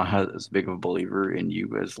 Personally, I'm not as big of a believer in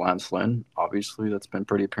you as Lance Lynn. Obviously, that's been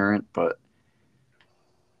pretty apparent. But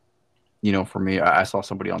for me, I saw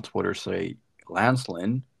somebody on Twitter say Lance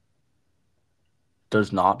Lynn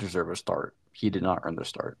does not deserve a start. He did not earn the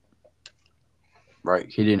start. Right?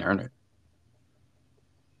 He didn't earn it.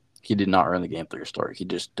 He did not earn the game three start. He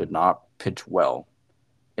just did not pitch well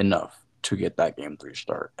enough to get that game three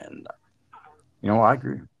start. And I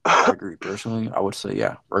agree. I agree. Personally, I would say,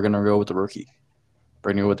 yeah, we're gonna go with the rookie.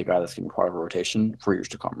 We're gonna go with the guy that's gonna be part of a rotation for years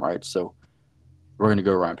to come, right? So we're gonna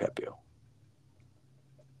go Ryan Pepio.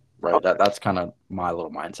 Right? That's kind of my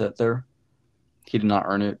little mindset there. He did not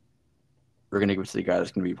earn it. We're gonna give it to the guy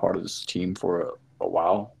that's gonna be part of this team for a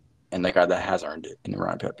while, and the guy that has earned it in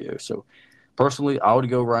Ryan Pepio. So personally, I would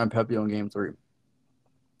go Ryan Pepio in Game Three.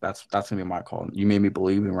 That's gonna be my call. You made me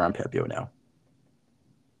believe in Ryan Pepio now.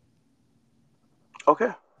 Okay,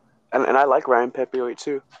 and I like Ryan Pepiot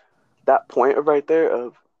too. that point of right there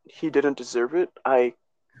of he didn't deserve it, I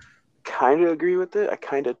kind of agree with it. I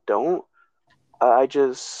kind of don't. I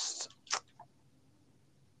just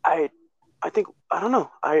I I think I don't know.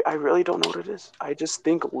 I really don't know what it is. I just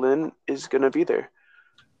think Lin is gonna be there.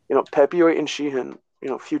 Pepiot and Sheehan,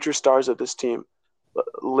 future stars of this team. But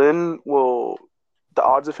Lin will the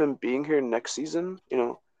odds of him being here next season, I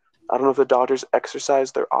don't know if the Dodgers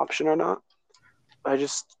exercise their option or not. I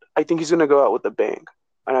think he's gonna go out with a bang.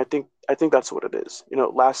 And I think that's what it is.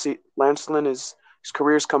 Lance Lynn is his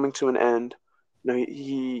career is coming to an end.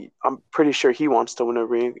 I'm pretty sure he wants to win a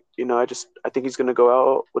ring. I think he's gonna go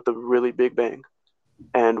out with a really big bang.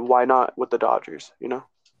 And why not with the Dodgers?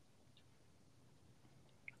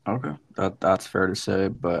 Okay, that's fair to say,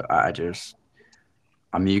 but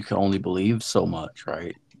I mean, you can only believe so much,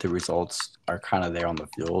 right? The results are kind of there on the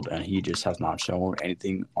field, and he just has not shown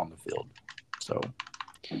anything on the field. So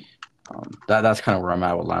that's kind of where I'm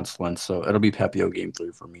at with Lance Lynn. So it'll be Pepio game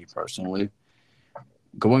 3 for me personally.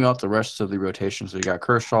 Going out the rest of the rotation, so you got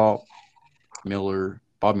Kershaw, Miller,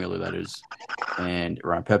 Bob Miller, that is, and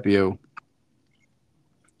Ryan Pepio.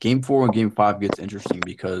 Game 4 and game 5 gets interesting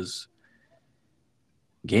because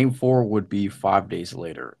game 4 would be 5 days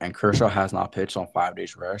later, and Kershaw has not pitched on 5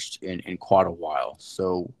 days rest in quite a while.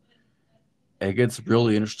 So it gets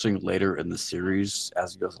really interesting later in the series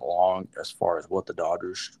as it goes along as far as what the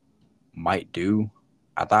Dodgers might do.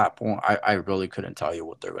 At that point, I really couldn't tell you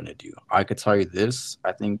what they're going to do. I could tell you this.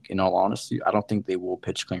 I think, in all honesty, I don't think they will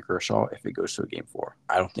pitch Clint Kershaw if it goes to a game 4.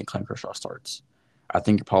 I don't think Clint Kershaw starts. I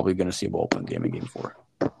think you're probably going to see a bullpen game in game 4.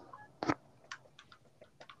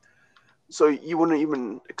 So you wouldn't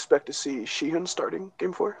even expect to see Sheehan starting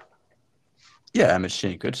game 4? Yeah, I mean,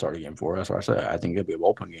 Shane could start a game 4. That's what I said. I think it'll be a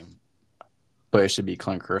bullpen game. But it should be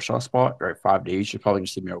Clint Kershaw spot, right? 5 days. You're probably going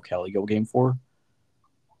to see Merrill Kelly go game 4.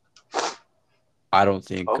 I don't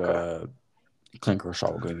think Okay. Clint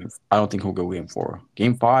Kershaw will go I don't think he'll go game 4.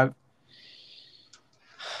 Game 5,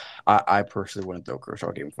 I personally wouldn't throw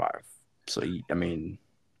Kershaw game 5. So, I mean,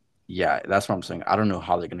 yeah, that's what I'm saying. I don't know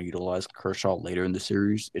how they're going to utilize Kershaw later in the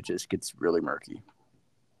series. It just gets really murky.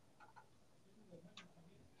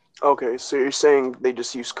 Okay, so you're saying they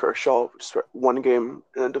just use Kershaw just for one game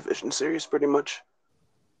in a division series, pretty much?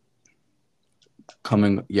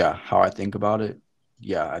 Yeah, how I think about it,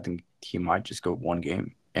 yeah, I think he might just go one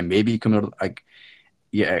game. And maybe come out like,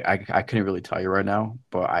 yeah, I couldn't really tell you right now,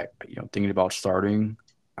 but thinking about starting,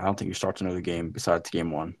 I don't think he starts another game besides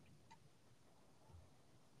game 1.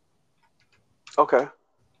 Okay,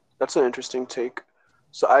 that's an interesting take.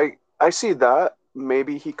 So I see that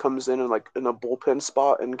maybe he comes in like in a bullpen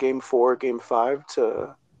spot in game 4, game 5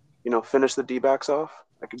 to finish the D-backs off.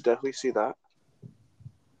 I could definitely see that.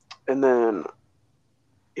 And then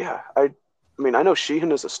yeah, I mean I know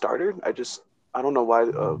Sheehan is a starter. I don't know why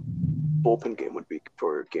a bullpen game would be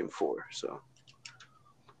for game 4. So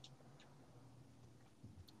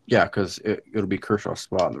Yeah, because it'll be Kershaw's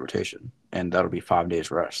spot in the rotation, and that'll be 5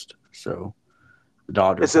 days rest. So the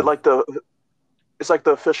Dodgers is it have like the it's like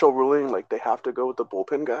the official ruling, like they have to go with the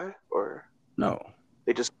bullpen guy, or no.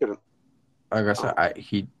 they just couldn't? Like I said,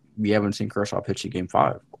 Oh, we haven't seen Kershaw pitch in game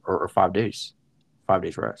 5 or 5 days, 5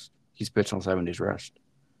 days rest. He's pitched on 7 days rest.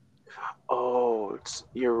 oh,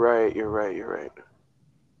 you're right, you're right, you're right.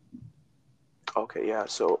 Okay, yeah.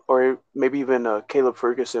 So, or maybe even Caleb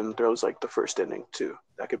Ferguson throws like the first inning too.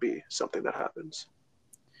 That could be something that happens.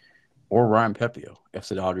 Or Ryan Pepio if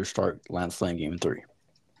the Dodgers start Lance Lynn game 3.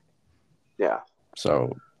 Yeah.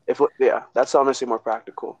 So Yeah, that's honestly more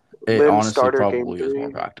practical. it Lynn honestly starter game probably is more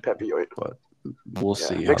 3, practical, Pepioid. but we'll Yeah,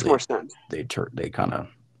 see how makes more sense. they kind of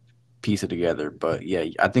piece it together. But yeah,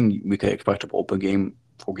 I think we could expect a bullpen game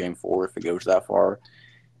for game 4 if it goes that far,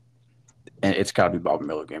 and it's got to be Bob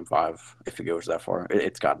Miller game 5 if it goes that far.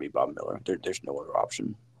 It's got to be Bob Miller. There's no other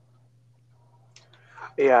option.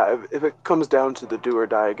 Yeah, if it comes down to the do or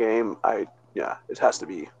die game, yeah, it has to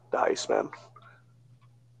be the Iceman.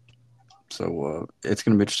 So it's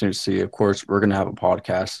going to be interesting to see. Of course, we're going to have a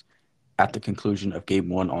podcast at the conclusion of game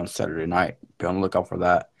 1 on Saturday night. Be on the lookout for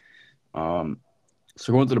that.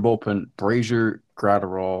 So going to the bullpen, Brazier,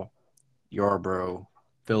 Gratterall, Yarbrough,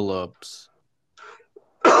 Phillips,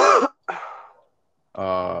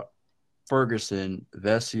 uh, Ferguson,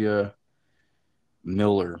 Vesia,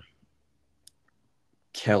 Miller,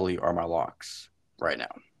 Kelly are my locks right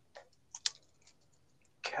now.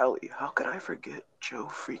 Kelly, how could I forget Joe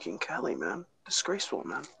freaking Kelly, man? Disgraceful,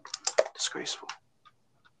 man. Disgraceful.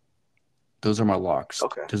 Those are my locks.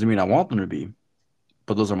 Okay. Doesn't mean I want them to be,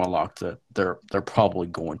 but those are my locks that they're probably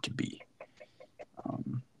going to be.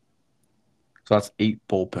 Um, so that's 8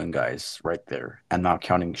 bullpen guys right there, and not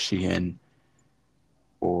counting Sheehan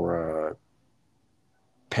or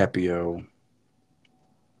Pepio,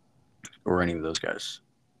 or any of those guys.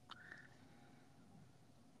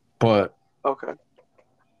 But Okay.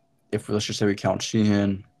 if let's just say we count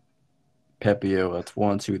Sheehan, Pepio, that's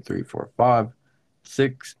 1, 2, 3, 4, 5,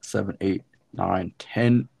 6, 7, 8, 9,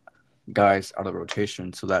 10 guys out of the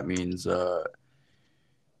rotation. So that means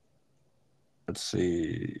let's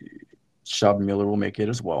see, Shab Miller will make it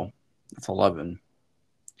as well. That's 11.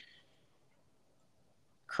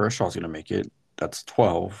 Kershaw's gonna make it. That's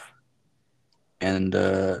 12. And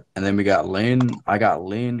then we got Lynn. I got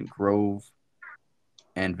Lynn, Grove,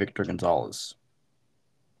 and Victor Gonzalez.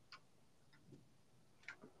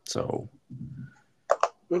 So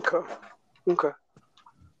Okay. Okay.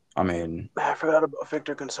 I mean, I forgot about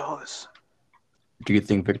Victor Gonzalez. do you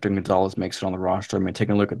think Victor Gonzalez makes it on the roster? I mean,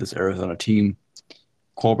 taking a look at this Arizona team,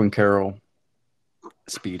 Corbin Carroll,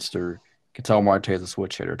 speedster, Ketel Marte is a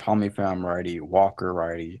switch hitter, Tommy Pham righty, Walker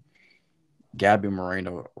righty, Gabby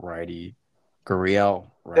Moreno righty, Gurriel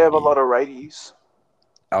They have a lot righty, of righties.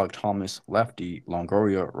 Alec Thomas lefty,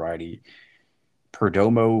 Longoria righty,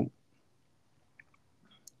 Perdomo.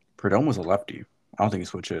 Perdomo's a lefty. I don't think he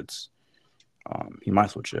switch hits. He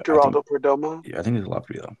might switch it. I think. Geraldo Perdomo. Yeah, I think he's a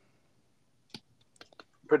lefty though.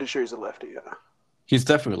 Pretty sure he's a lefty. Yeah. He's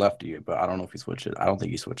definitely lefty, but I don't know if he switch it. I don't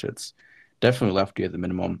think he switch hits. Definitely lefty at the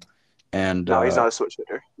minimum. And No, he's not a switch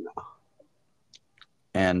hitter. No.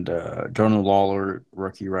 Jonah Lawler,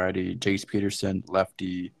 rookie righty, Jace Peterson,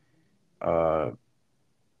 lefty, uh,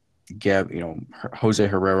 Jose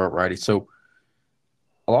Herrera, righty. So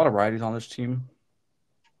a lot of righties on this team.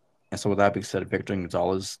 And so with that being said, Victor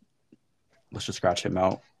Gonzalez, let's just scratch him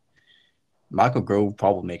out. Michael Grove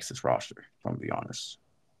probably makes this roster, if I'm gonna be honest.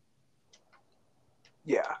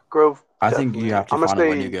 Yeah, Grove. I think you Definitely. have to I'm gonna find a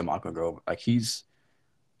way to say. get Michael Grove. Like he's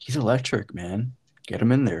electric, man. Get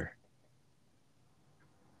him in there.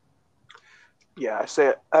 Yeah, I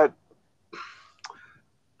say. I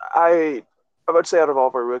would say out of all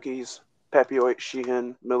of our rookies, Papio,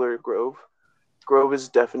 Sheehan, Miller, Grove. Grove is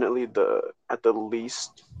definitely the at the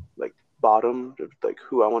least like bottom of like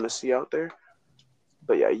who I want to see out there.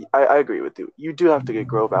 But yeah, I agree with you. You do have to get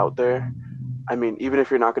Grove out there. I mean, even if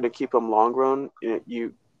you're not going to keep him long run,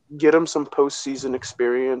 you get him some postseason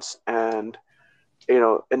experience, and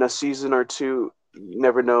in a season or two, you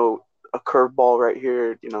never know, a curveball right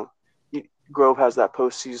here. Grove has that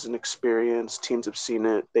postseason experience. Teams have seen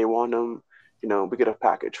it. They want him. We get a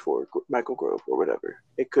package for Michael Grove or whatever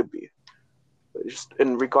it could be. But just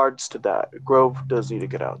in regards to that, Grove does need to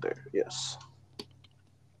get out there. Yes.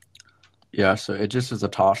 Yeah, so it just is a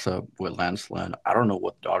toss up with Lance Lynn. I don't know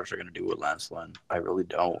what the Dodgers are gonna do with Lance Lynn. I really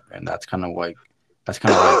don't, and that's kind of like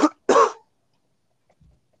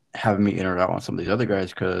having me in or out on some of these other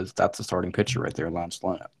guys because that's the starting pitcher right there, Lance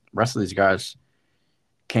Lynn. The rest of these guys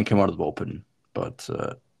can't come out of the bullpen, but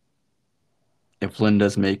if Lynn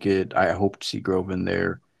does make it, I hope to see Grove in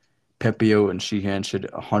there. Pepio and Sheehan should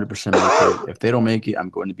 100% make it. If they don't make it, I'm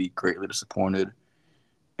going to be greatly disappointed.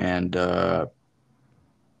 And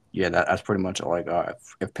yeah, that's pretty much all I got.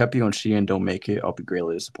 If Pepio and Sheehan don't make it, I'll be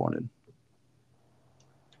greatly disappointed.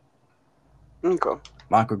 Okay.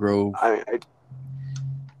 Michael Grove, I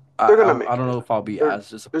I, they're gonna I, I make don't it. know if I'll be There, as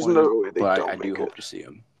there's disappointed, no way they but I don't do make it. hope to see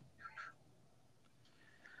him.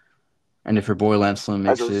 And if your boy Lance Lynn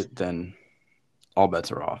As makes a, it, then all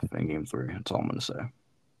bets are off in Game 3. That's all I'm going to say.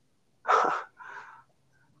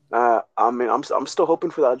 I mean, I'm still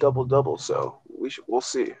hoping for that double double. So we'll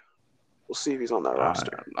see. We'll see if he's on that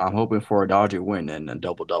roster. I'm hoping for a Dodger win and a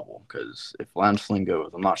double double because if Lance Lynn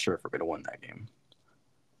goes, I'm not sure if we're going to win that game.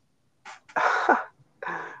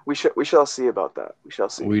 We shall see about that. We shall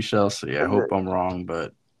see. We shall see. I And hope I'm wrong,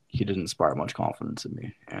 but he didn't inspire much confidence in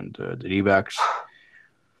me. And the D-backs,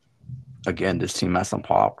 again, this team has some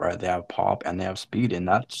pop, right? They have pop and they have speed, and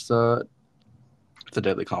it's a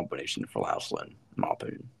deadly combination for Lance Lynn, in my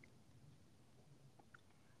opinion.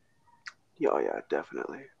 yeah,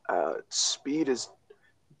 definitely. Speed is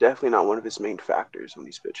definitely not one of his main factors when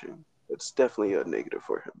he's pitching. It's definitely a negative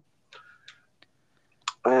for him.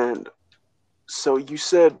 And so you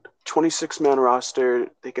said 26-man roster,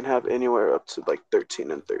 they can have anywhere up to like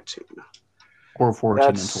 13 and 13. Or 14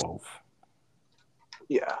 and That's 12.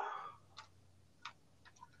 yeah,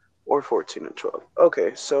 or 14 and 12.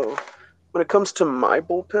 Okay, so when it comes to my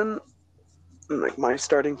bullpen and like my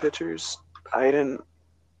starting pitchers, I didn't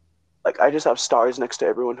I just have stars next to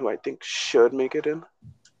everyone who I think should make it in.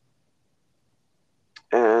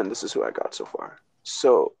 And this is who I got so far.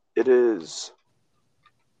 So it is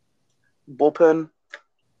bullpen,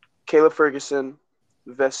 Caleb Ferguson,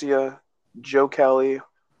 Vesia, Joe Kelly,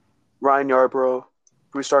 Ryan Yarbrough,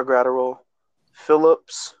 Brustar Gratterall,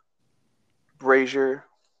 Phillips, Brazier,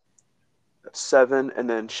 That's 7, and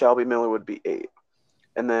then Shelby Miller would be 8,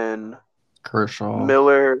 and then Kershaw,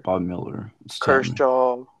 Miller, Bob Miller. It's 10.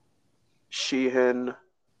 Kershaw, Sheehan,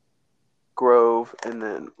 Grove, and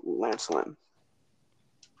then Lance Lynn.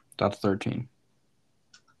 That's 13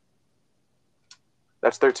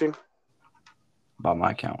 That's 13. by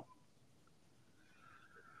my count.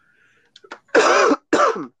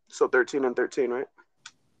 So 13 and 13, right?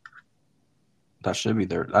 That should be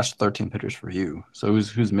there. That's 13 pitchers for you. So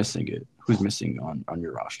who's missing it? Who's missing on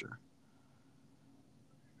your roster?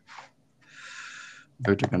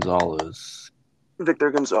 Victor Gonzalez,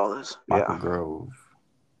 Victor Gonzalez. Michael Yeah. Grove.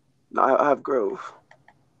 No, I have Grove.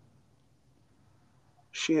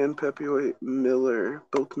 Sheehan, Pepe, Miller,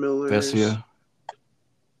 both Millers. Vesia.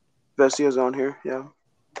 Vesia's on here, yeah.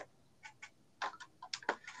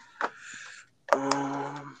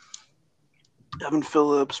 Evan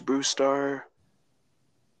Phillips, Bruce Starr.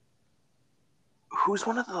 Who's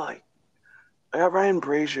one of the I got Ryan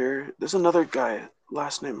Brazier. There's another guy,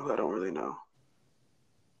 last name who I don't really know.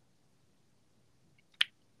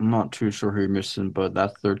 I'm not too sure who you're missing, but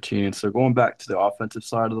that's 13. So going back to the offensive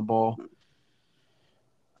side of the ball,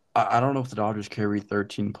 I don't know if the Dodgers carry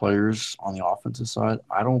 13 players on the offensive side.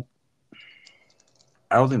 I don't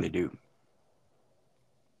think they do.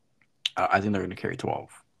 I think they're going to carry 12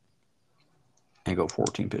 and go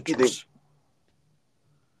 14 pitchers.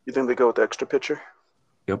 You think they go with the extra pitcher?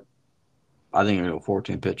 Yep. I think they're going to go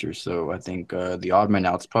 14 pitchers. So I think the odd man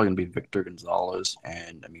out is probably going to be Victor Gonzalez.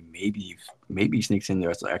 And, I mean, maybe he sneaks in there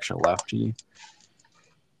as an extra lefty.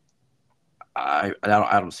 I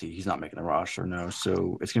don't see. He's not making the roster, no.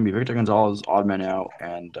 So it's going to be Victor Gonzalez, odd man out,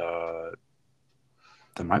 and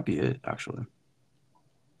that might be it, actually.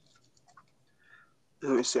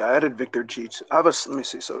 Let me see. I added Victor G. Let me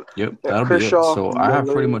see. So yep, yeah, that'll Kershaw, be it. So Miller. I have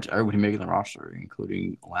pretty much everybody making the roster,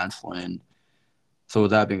 including Lance Lynn. So with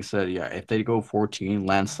that being said, yeah, if they go 14,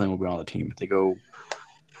 Lance Lynn will be on the team. If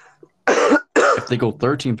they go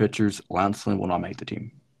 13 pitchers, Lance Lynn will not make the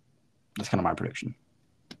team. That's kind of my prediction.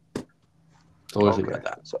 So let's leave it at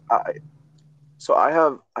that. So I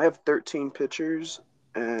have 13 pitchers,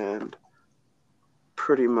 and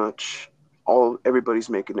pretty much everybody's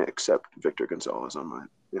making it except Victor Gonzalez on mine.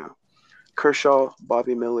 Yeah, Kershaw,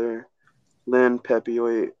 Bobby Miller, Lynn, Pepe,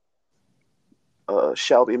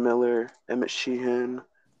 Shelby Miller, Emmett Sheehan,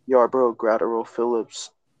 Yarbrough, Gratterall,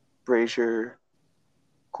 Phillips, Brazier,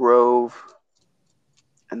 Grove,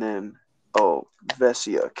 and then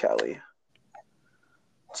Vesia, Kelly.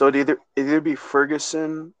 So it'd either be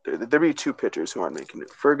Ferguson. There'd be 2 pitchers who aren't making it: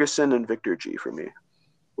 Ferguson and Victor G for me,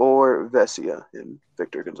 or Vesia and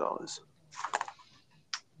Victor Gonzalez.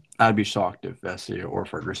 I'd be shocked if Vesia or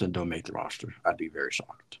Ferguson don't make the roster. I'd be very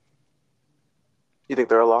shocked. You think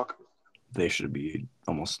they're a lock? They should be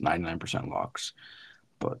almost 99% locks.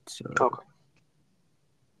 But okay.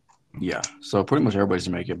 Yeah, so pretty much everybody's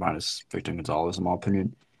going to make it minus Victor Gonzalez, in my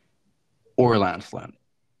opinion, or Lance Lynn.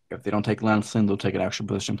 If they don't take Lance Lynn, they'll take an extra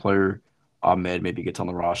position player. Ahmed maybe gets on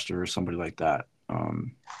the roster or somebody like that.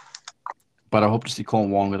 But I hope to see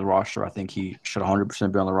Colton Wong on the roster. I think he should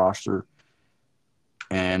 100% be on the roster.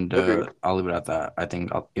 And I'll leave it at that. I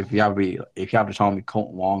think if you have to tell me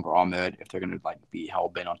Colton Wong or Ahmed, if they're going to be hell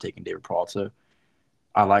bent on taking David Peralta,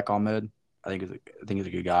 I like Ahmed. I think he's a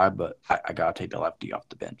good guy, but I gotta take the lefty off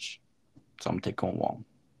the bench. So I'm gonna take Colton Wong.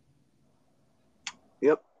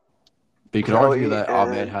 Yep. But you could argue that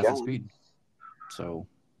Ahmed has the speed. So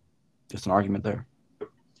just an argument there.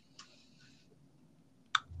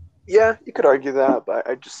 Yeah, you could argue that, but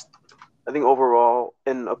I think overall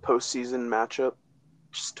in a postseason matchup,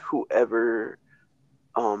 just whoever,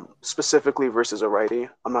 specifically versus a righty.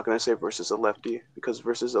 I'm not gonna say versus a lefty, because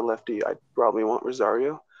versus a lefty, I'd probably want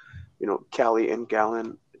Rosario. Cali and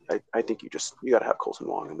Gallen. I think you gotta have Colton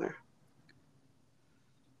Wong in there.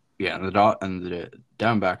 Yeah, and the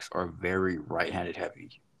Diamondbacks are very right-handed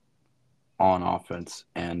heavy on offense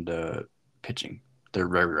and pitching. They're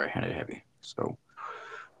very right-handed heavy. So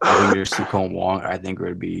I think you're see Colton Wong. I think it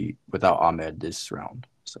would be without Ahmed this round.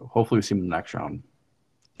 So hopefully we see him in the next round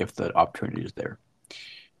if the opportunity is there.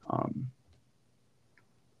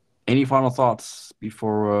 Any final thoughts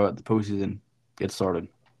before the postseason gets started?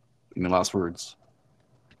 Any last words?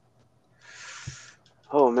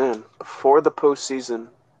 Oh man, for the postseason,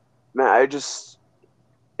 man,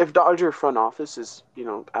 if Dodger front office is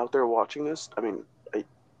out there watching this, I mean,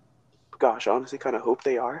 honestly, kind of hope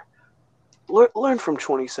they are. Learn from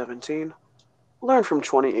 2017, learn from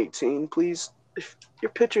 2018, please. If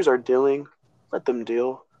your pitchers are dealing, let them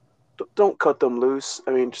deal. Don't cut them loose.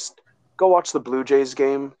 I mean, just go watch the Blue Jays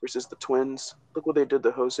game versus the Twins. Look what they did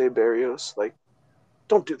to Jose Barrios. Like,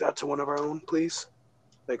 don't do that to one of our own, please.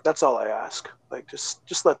 Like that's all I ask. Like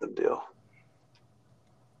just let them deal.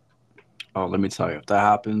 Oh, let me tell you, if that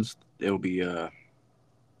happens, it'll be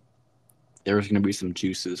there's going to be some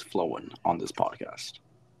juices flowing on this podcast.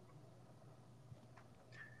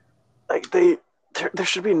 Like there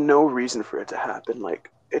should be no reason for it to happen. Like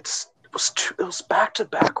it was back to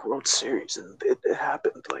back World Series and it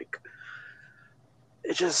happened. Like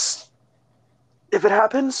it just if it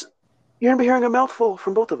happens, you're gonna be hearing a mouthful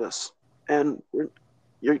from both of us, and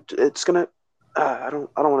you're it's gonna. I don't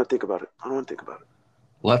want to think about it. I don't want to think about it.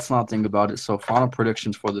 Let's not think about it. So, final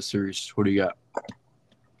predictions for the series. Who do you got?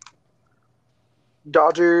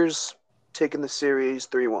 Dodgers taking the series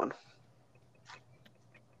 3-1.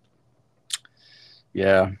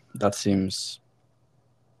 Yeah, that seems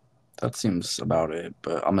about it.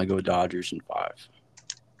 But I'm gonna go Dodgers in five.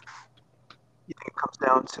 You think it comes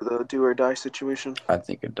down to the do or die situation? I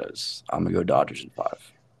think it does. I'm gonna go Dodgers in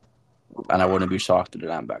five, and I wouldn't be shocked if the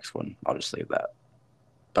Diamondbacks win. I'll just say that.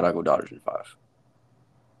 But I go Dodgers in five.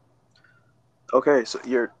 Okay, so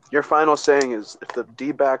your final saying is if the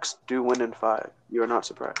D-backs do win in 5, you are not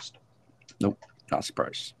surprised. Nope, not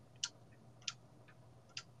surprised.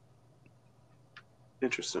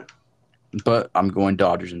 Interesting. But I'm going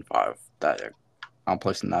Dodgers in five. I'm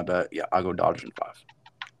placing that bet. Yeah, I'll go Dodgers in five.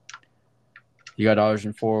 You got Dodgers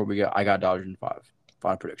in four. I got Dodgers in five.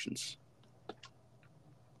 Final predictions.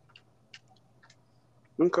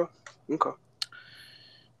 Okay. Okay.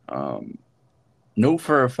 No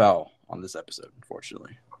fur or foul on this episode,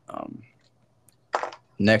 unfortunately.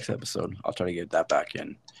 Next episode, I'll try to get that back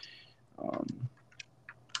in.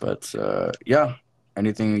 But yeah,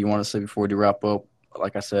 anything you want to say before we do wrap up?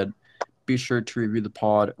 Like I said, be sure to review the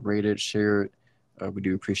pod, rate it, share it. We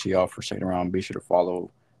do appreciate y'all for sticking around. Be sure to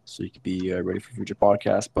follow so you can be ready for future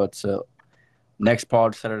podcasts. But next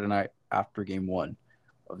pod, Saturday night after game 1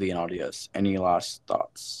 of the NLDS. Any last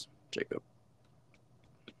thoughts, Jacob?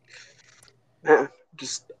 Man,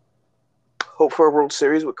 just hope for a World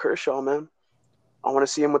Series with Kershaw, man. I want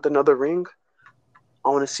to see him with another ring. I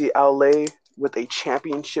want to see LA with a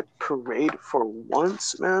championship parade for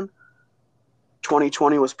once, man.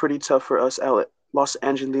 2020 was pretty tough for us Los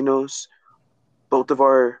Angelinos. Both of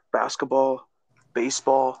our basketball,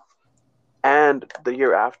 baseball, and the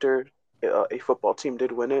year after, a football team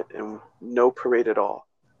did win it, and no parade at all.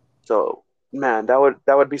 So, man, that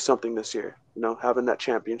would be something this year, having that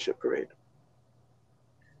championship parade.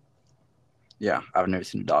 Yeah, I've never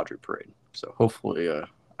seen a Dodger parade, so hopefully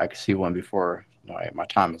I can see one before my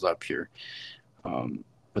time is up here.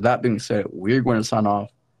 With that being said, we're going to sign off.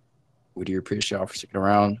 We do appreciate y'all for sticking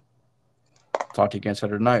around. Talk to you again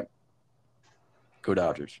Saturday night. Go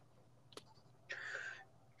Dodgers.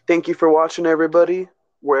 Thank you for watching, everybody.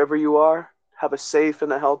 Wherever you are, have a safe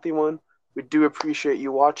and a healthy one. We do appreciate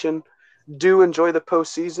you watching. Do enjoy the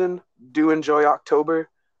postseason. Do enjoy October.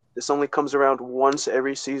 This only comes around once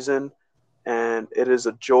every season, and it is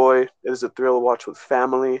a joy. It is a thrill to watch with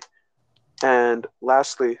family. And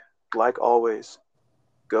lastly, like always,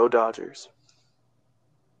 go Dodgers.